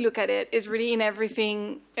way we look at it is really in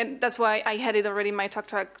everything, and that's why I had it already in my talk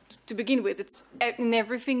track to begin with. It's in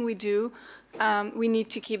everything we do, we need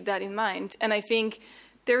to keep that in mind. And I think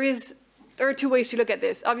there are two ways to look at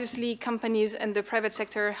this. Obviously, companies and the private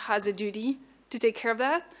sector has a duty to take care of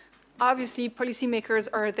that. Obviously, policymakers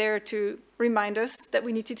are there to remind us that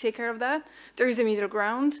we need to take care of that. There is a middle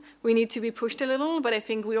ground. We need to be pushed a little, but I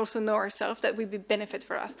think we also know ourselves that would be benefit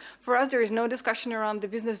for us. For us, there is no discussion around the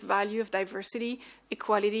business value of diversity,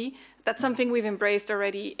 equality. That's something we've embraced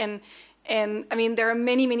already. And I mean, there are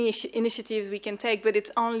many initiatives we can take, but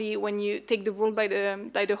it's only when you take the bull by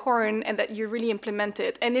the horn and that you really implement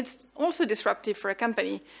it. And it's also disruptive for a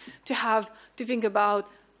company to think about,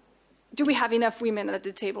 do we have enough women at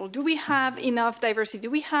the table? Do we have enough diversity?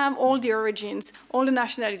 Do we have all the origins, all the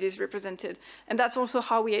nationalities represented? And that's also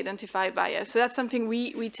how we identify bias. So that's something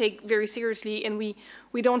we take very seriously, and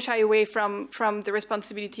we don't shy away from the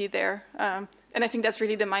responsibility there. And I think that's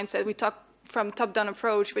really the mindset. We talk from top-down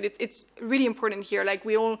approach, but it's really important here. Like,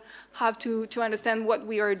 we all have to understand what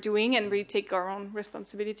we are doing and really take our own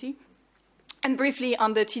responsibility. And briefly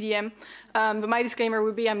on the TDM, but my disclaimer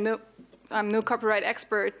would be I'm no copyright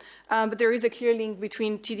expert, but there is a clear link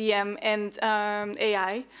between TDM and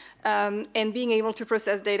AI, and being able to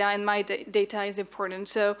process data, and my data is important.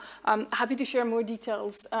 So I'm happy to share more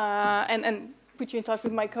details and put you in touch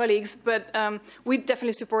with my colleagues, but we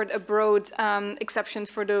definitely support a broad exceptions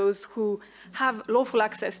for those who have lawful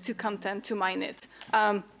access to content to mine it.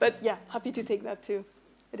 But yeah, happy to take that to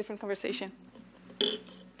a different conversation.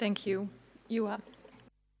 Thank you. Juha.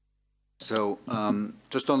 So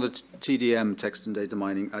just on the TDM, text and data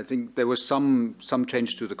mining, I think there was some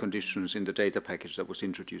change to the conditions in the data package that was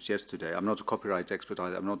introduced yesterday. I'm not a copyright expert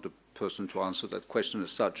either. I'm not the person to answer that question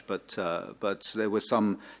as such, but there were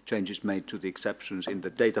some changes made to the exceptions in the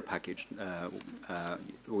data package,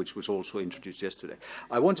 which was also introduced yesterday.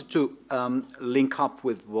 I wanted to link up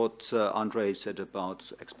with what Andre said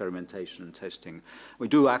about experimentation and testing. We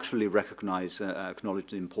do actually recognize,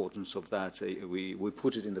 acknowledge the importance of that. We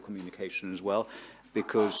put it in the communication as well,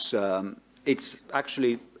 because it's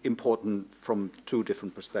actually important from two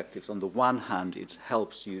different perspectives. On the one hand, it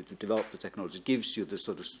helps you to develop the technology, it gives you the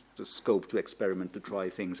sort of the scope to experiment, to try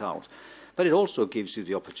things out. But it also gives you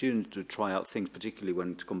the opportunity to try out things, particularly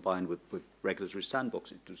when it's combined with regulatory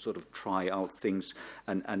sandboxing, to sort of try out things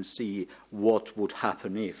and see what would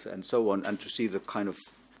happen if, and so on, and to see the kind of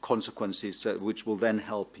consequences which will then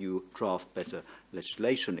help you draft better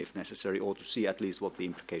legislation if necessary, or to see at least what the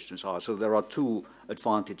implications are. So there are two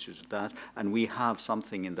advantages of that, and we have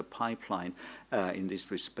something in the pipeline in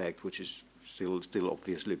this respect, which is still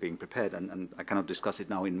obviously being prepared, and I cannot discuss it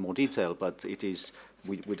now in more detail, but it is,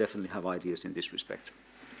 we definitely have ideas in this respect.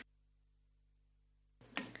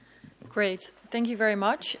 Great, thank you very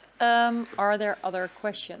much. Are there other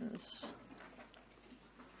questions?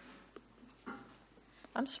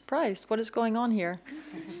 I'm surprised. What is going on here?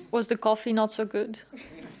 Was the coffee not so good?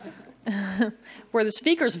 Were the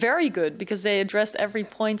speakers very good because they addressed every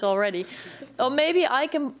point already? Oh, maybe I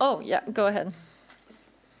can. Oh, yeah, go ahead.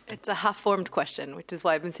 It's a half-formed question, which is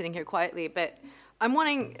why I've been sitting here quietly. But I'm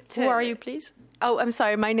wanting to. Who are you, please? Oh, I'm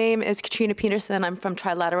sorry. My name is Katrina Peterson. I'm from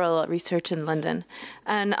Trilateral Research in London,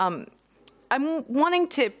 and I'm wanting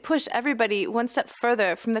to push everybody one step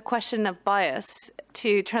further from the question of bias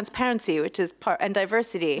to transparency, which is and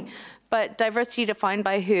diversity, but diversity defined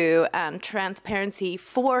by who and transparency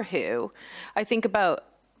for who. I think about,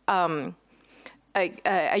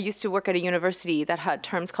 I used to work at a university that had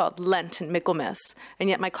terms called Lent and Michaelmas, and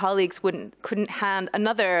yet my colleagues couldn't handle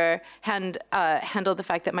the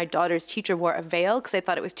fact that my daughter's teacher wore a veil because I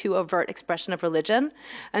thought it was too overt expression of religion.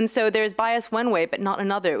 And so there's bias one way, but not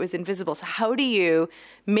another. It was invisible. So how do you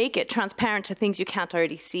make it transparent to things you can't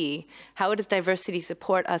already see? How does diversity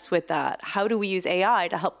support us with that? How do we use AI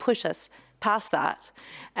to help push us past that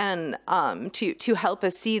and to help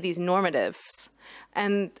us see these normatives?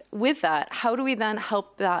 And with that, how do we then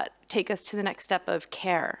help that take us to the next step of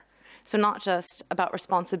care? So not just about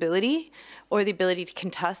responsibility or the ability to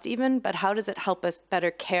contest even, but how does it help us better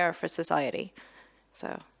care for society?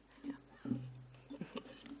 So, yeah.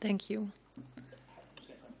 Thank you.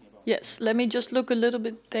 Yes, let me just look a little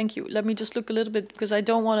bit. Thank you. Let me just look a little bit because I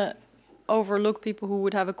don't want to overlook people who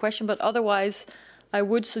would have a question, but otherwise I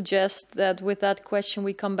would suggest that with that question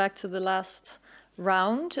we come back to the last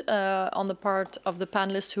round on the part of the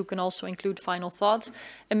panelists who can also include final thoughts.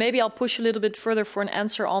 And maybe I'll push a little bit further for an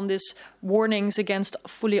answer on this warnings against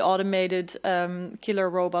fully automated killer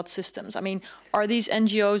robot systems. I mean, are these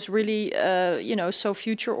NGOs really, so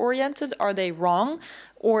future oriented? Are they wrong?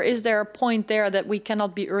 Or is there a point there that we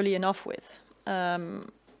cannot be early enough with?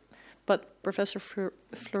 But Professor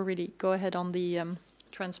Floridi, go ahead on the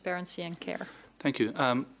transparency and care. Thank you.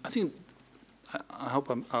 I think I hope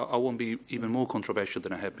I won't be even more controversial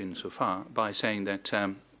than I have been so far by saying that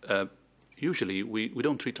usually we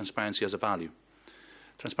don't treat transparency as a value.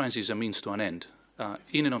 Transparency is a means to an end.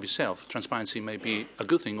 In and of itself, transparency may be a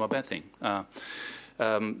good thing or a bad thing.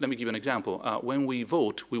 Let me give you an example. When we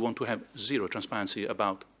vote, we want to have zero transparency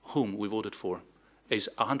about whom we voted for. It's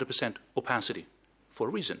 100% opacity for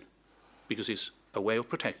a reason, because it's a way of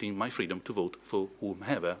protecting my freedom to vote for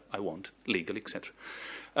whomever I want, legally, etc.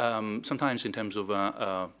 Sometimes in terms of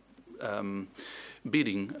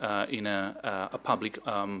bidding in a public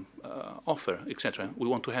offer, etc., we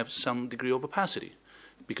want to have some degree of opacity,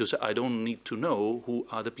 because I don't need to know who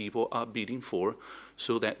other people are bidding for,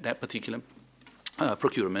 so that that particular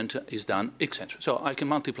procurement is done, etc. So I can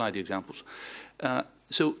multiply the examples.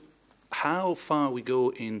 So how far we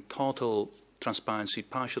go in total transparency,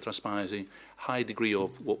 partial transparency, high degree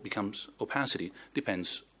of what becomes opacity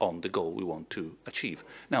depends on the goal we want to achieve.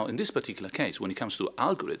 Now, in this particular case, when it comes to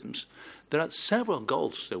algorithms, there are several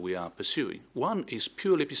goals that we are pursuing. One is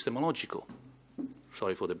purely epistemological.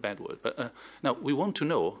 Sorry for the bad word, but now we want to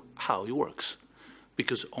know how it works,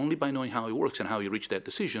 because only by knowing how it works and how you reach that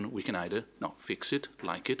decision, we can either fix it,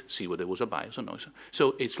 like it, see whether there was a bias or no.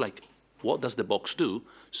 So it's like, what does the box do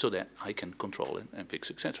so that I can control it and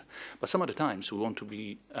fix it, etc. But some other times we want to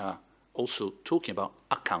be also talking about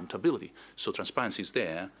accountability. So transparency is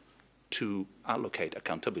there to allocate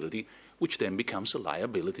accountability, which then becomes a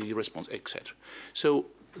liability, response, etc. So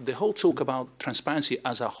the whole talk about transparency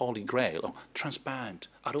as a holy grail, or transparent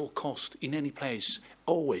at all costs, in any place,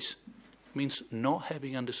 always, means not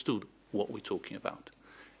having understood what we're talking about.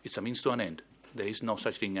 It's a means to an end. There is no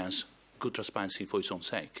such thing as good transparency for its own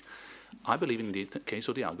sake. I believe in the case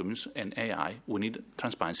of the algorithms and AI, we need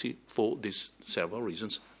transparency for these several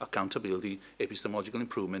reasons: accountability, epistemological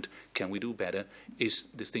improvement, can we do better, is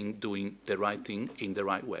the thing doing the right thing in the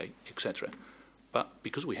right way, etc. But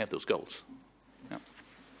because we have those goals. Yeah.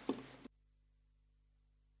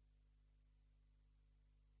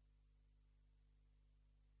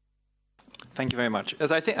 Thank you very much.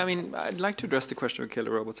 As I'd like to address the question of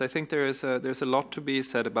killer robots. I think there's a lot to be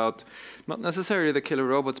said about not necessarily the killer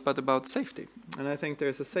robots, but about safety. And I think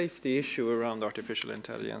there's a safety issue around artificial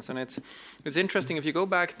intelligence. And it's interesting if you go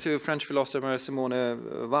back to French philosopher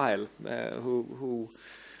Simone Weil, who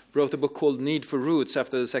wrote a book called Need for Roots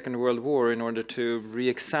after the Second World War in order to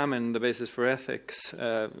re-examine the basis for ethics.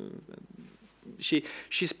 She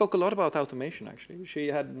spoke a lot about automation, actually. She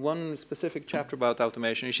had one specific chapter about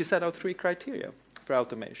automation. She set out 3 criteria for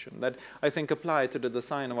automation that I think apply to the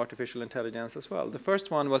design of artificial intelligence as well. The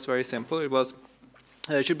first one was very simple. It was,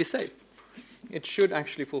 it should be safe. It should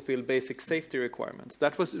actually fulfill basic safety requirements.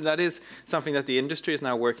 That is something that the industry is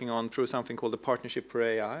now working on through something called the Partnership for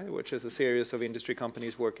AI, which is a series of industry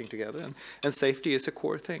companies working together, and safety is a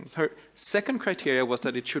core thing. Her second criteria was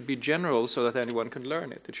that it should be general so that anyone can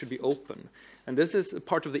learn it. It should be open. And this is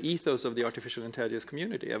part of the ethos of the artificial intelligence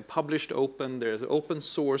community. I've published open, there's open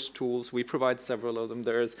source tools, we provide several of them,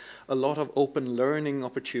 there's a lot of open learning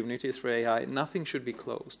opportunities for AI, nothing should be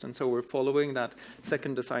closed. And so we're following that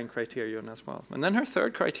second design criterion as well. And then her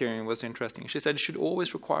third criterion was interesting. She said it should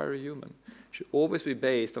always require a human. It should always be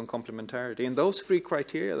based on complementarity. And those 3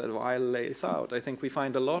 criteria that Weil lays out, I think we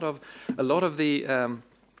find a lot of the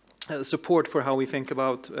support for how we think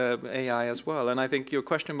about AI as well. And I think your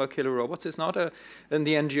question about killer robots is not and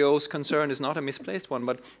the NGO's concern is not a misplaced one,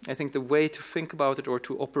 but I think the way to think about it or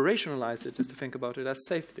to operationalize it is to think about it as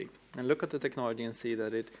safety and look at the technology and see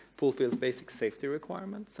that it fulfills basic safety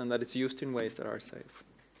requirements and that it's used in ways that are safe.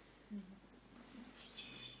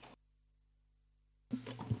 In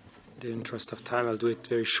the interest of time, I'll do it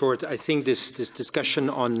very short. I think this discussion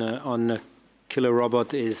on killer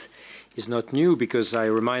robot is not new, because I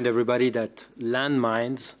remind everybody that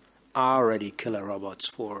landmines are already killer robots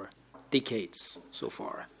for decades so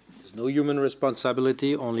far. There's no human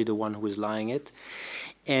responsibility, only the one who is lying it.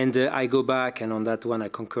 And I go back, and on that one I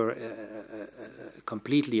concur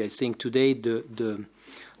completely. I think today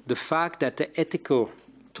the fact that the ethical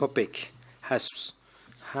topic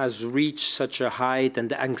has reached such a height, and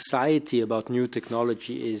the anxiety about new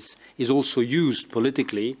technology is also used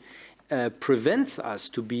politically, prevents us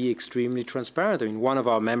to be extremely transparent. I mean, one of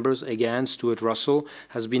our members, again, Stuart Russell,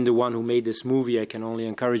 has been the one who made this movie. I can only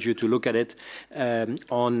encourage you to look at it,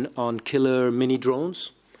 on killer mini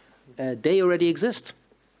drones. They already exist.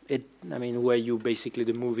 Where you basically,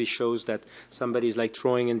 the movie shows that somebody's like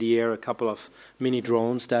throwing in the air a couple of mini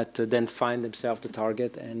drones that then find themselves the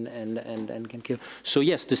target and can kill. So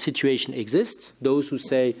yes, the situation exists. Those who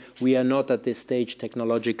say we are not at this stage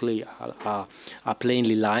technologically are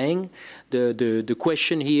plainly lying. The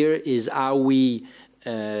question here is, are we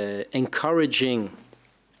encouraging,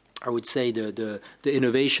 I would say, the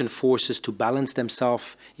innovation forces to balance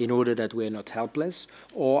themselves in order that we're not helpless,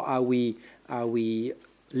 or are we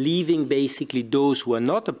leaving basically those who are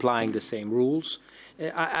not applying the same rules?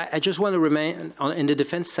 I just want to remain in the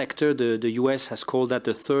defense sector. The US has called that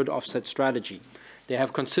the third offset strategy. They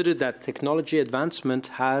have considered that technology advancement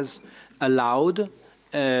has allowed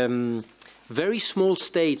very small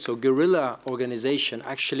states or guerrilla organization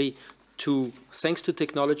actually to, thanks to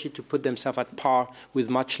technology, to put themselves at par with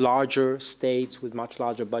much larger states with much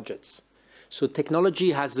larger budgets. So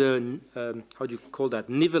technology has a, how do you call that,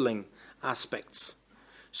 nivelling aspects.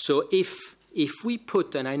 So if we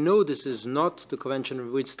put, and I know this is not the conventional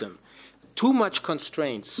wisdom, too much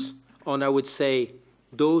constraints on, I would say,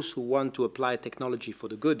 those who want to apply technology for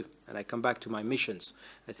the good, and I come back to my missions,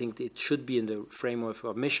 I think it should be in the framework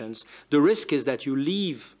of missions, the risk is that you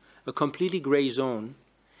leave a completely gray zone.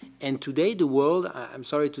 And today the world, I'm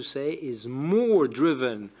sorry to say, is more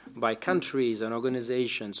driven by countries and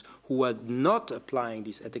organizations who are not applying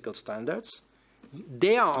these ethical standards.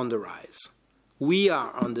 They are on the rise. We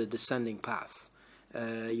are on the descending path.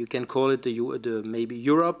 You can call it maybe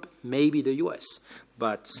Europe, maybe the US.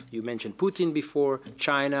 But you mentioned Putin before,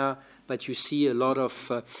 China, but you see a lot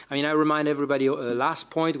of... I remind everybody, last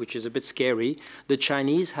point, which is a bit scary. The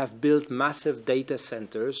Chinese have built massive data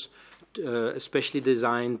centers, especially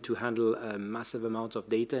designed to handle massive amounts of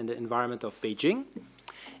data in the environment of Beijing,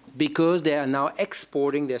 because they are now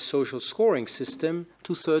exporting their social scoring system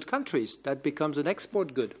to third countries. That becomes an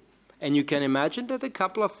export good. And you can imagine that a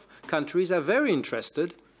couple of countries are very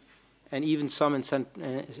interested, and even some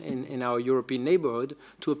in our European neighborhood,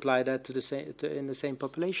 to apply that in the same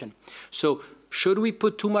population. So should we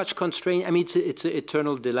put too much constraint? It's an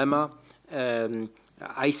eternal dilemma.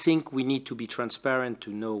 I think we need to be transparent to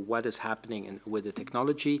know what is happening with the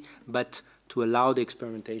technology, but to allow the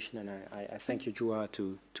experimentation. And I thank you, Juha,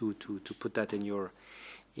 to put that in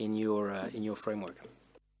your framework.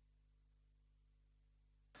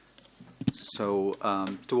 So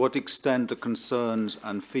to what extent the concerns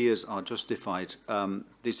and fears are justified,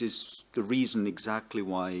 this is the reason exactly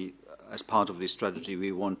why, as part of this strategy,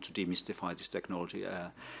 we want to demystify this technology.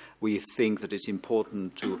 We think that it's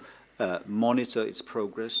important to monitor its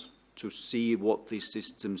progress, to see what these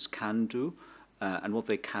systems can do, and what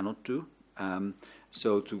they cannot do.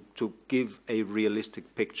 So to give a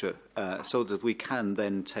realistic picture so that we can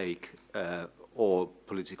then take, or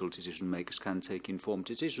political decision makers can take informed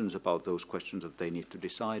decisions about those questions that they need to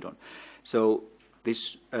decide on. So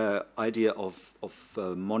this idea of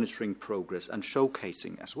monitoring progress and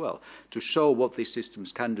showcasing as well, to show what these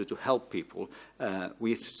systems can do to help people,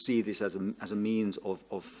 we see this as a means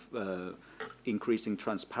of increasing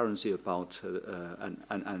transparency about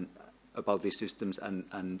and about these systems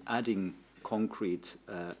and adding concrete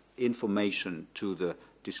information to the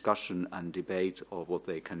discussion and debate of what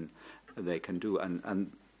they can do,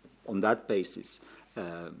 and on that basis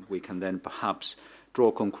we can then perhaps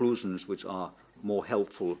draw conclusions which are more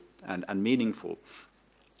helpful and meaningful.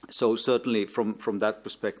 So certainly from that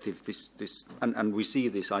perspective, and we see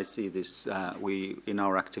this, I see this, we in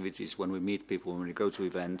our activities when we meet people, when we go to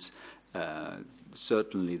events,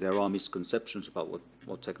 certainly there are misconceptions about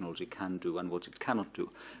what technology can do and what it cannot do.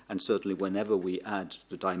 And certainly whenever we add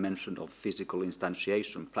the dimension of physical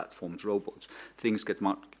instantiation, platforms, robots, things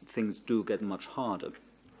do get much harder.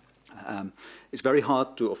 It's very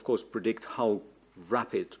hard to, of course, predict how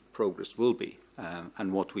rapid progress will be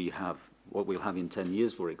and what we'll have in 10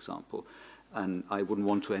 years, for example. And I wouldn't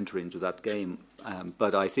want to enter into that game,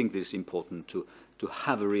 but I think it's important to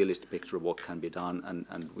have a realistic picture of what can be done,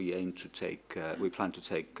 and we aim to take, we plan to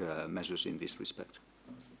take measures in this respect.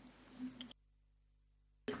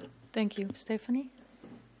 Thank you. Stephanie?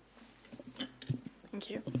 Thank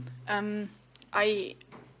you.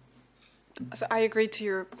 So I agree to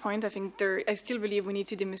your point. I think I still believe we need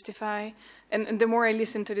to demystify. And the more I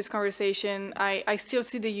listen to this conversation, I still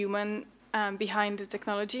see the human behind the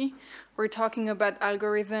technology. We're talking about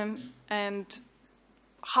algorithm and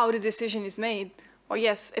how the decision is made. Well,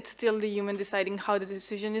 yes, it's still the human deciding how the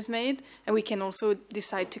decision is made, and we can also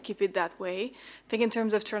decide to keep it that way. I think in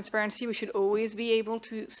terms of transparency, we should always be able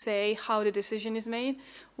to say how the decision is made.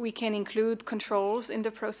 We can include controls in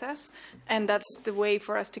the process, and that's the way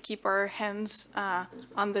for us to keep our hands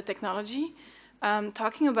on the technology.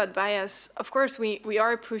 Talking about bias, of course, we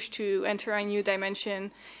are pushed to enter a new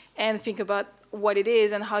dimension and think about what it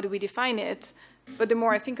is and how do we define it. But the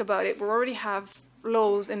more I think about it, we already have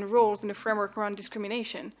laws and rules in the framework around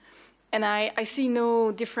discrimination. And I see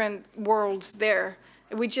no different worlds there.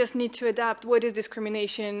 We just need to adapt what is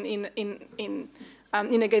discrimination in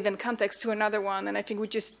a given context to another one. And I think we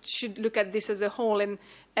just should look at this as a whole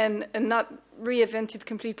and not reinvent it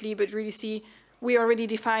completely, but really see we already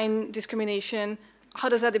define discrimination. How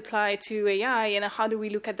does that apply to AI, and how do we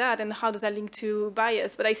look at that, and how does that link to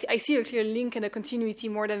bias? But I see a clear link and a continuity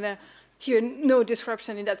more than no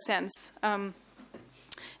disruption in that sense.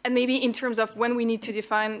 And maybe in terms of when we need to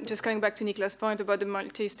define, just going back to Nicklas' point about the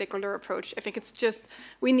multi-stakeholder approach, I think it's just,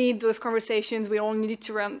 we need those conversations. We all need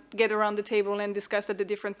to get around the table and discuss at a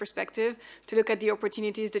different perspective to look at the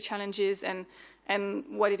opportunities, the challenges, and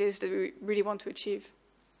what it is that we really want to achieve.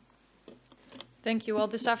 Thank you. Well,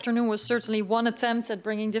 this afternoon was certainly one attempt at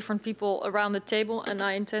bringing different people around the table, and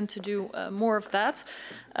I intend to do more of that.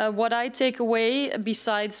 What I take away,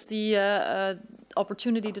 besides the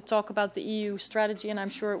opportunity to talk about the EU strategy, and I'm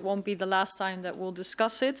sure it won't be the last time that we'll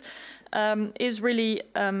discuss it, is really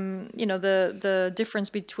the difference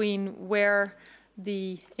between where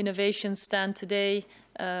the innovations stand today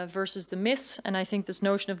versus the myths. And I think this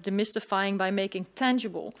notion of demystifying by making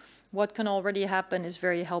tangible what can already happen is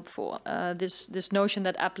very helpful. This notion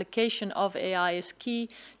that application of AI is key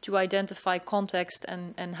to identify context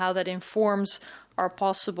and how that informs our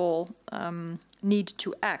possible need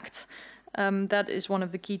to act. That is one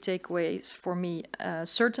of the key takeaways for me,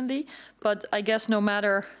 certainly. But I guess no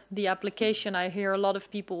matter the application, I hear a lot of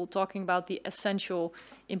people talking about the essential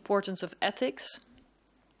importance of ethics.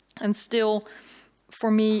 And still, for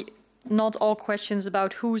me, not all questions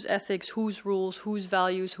about whose ethics, whose rules, whose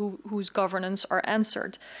values, whose governance are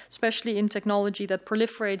answered, especially in technology that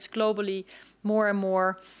proliferates globally more and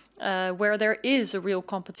more, where there is a real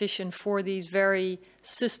competition for these very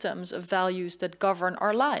systems of values that govern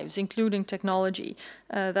our lives, including technology.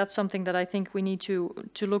 That's something that I think we need to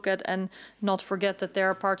look at and not forget that there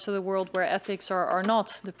are parts of the world where ethics are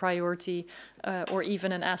not the priority or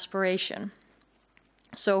even an aspiration.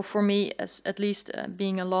 So for me, at least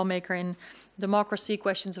being a lawmaker in democracy,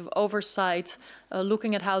 questions of oversight,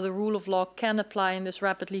 looking at how the rule of law can apply in this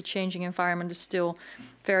rapidly changing environment is still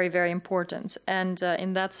very, very important. And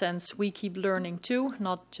in that sense, we keep learning too,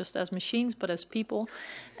 not just as machines, but as people.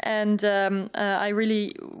 And I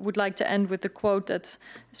really would like to end with the quote that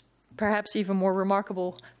is perhaps even more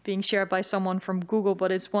remarkable, being shared by someone from Google,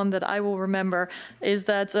 but it's one that I will remember, is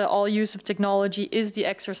that all use of technology is the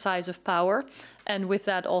exercise of power. And with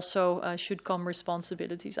that also should come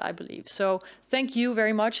responsibilities, I believe. So thank you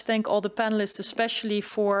very much. Thank all the panelists, especially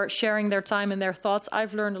for sharing their time and their thoughts.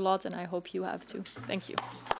 I've learned a lot, and I hope you have too. Thank you.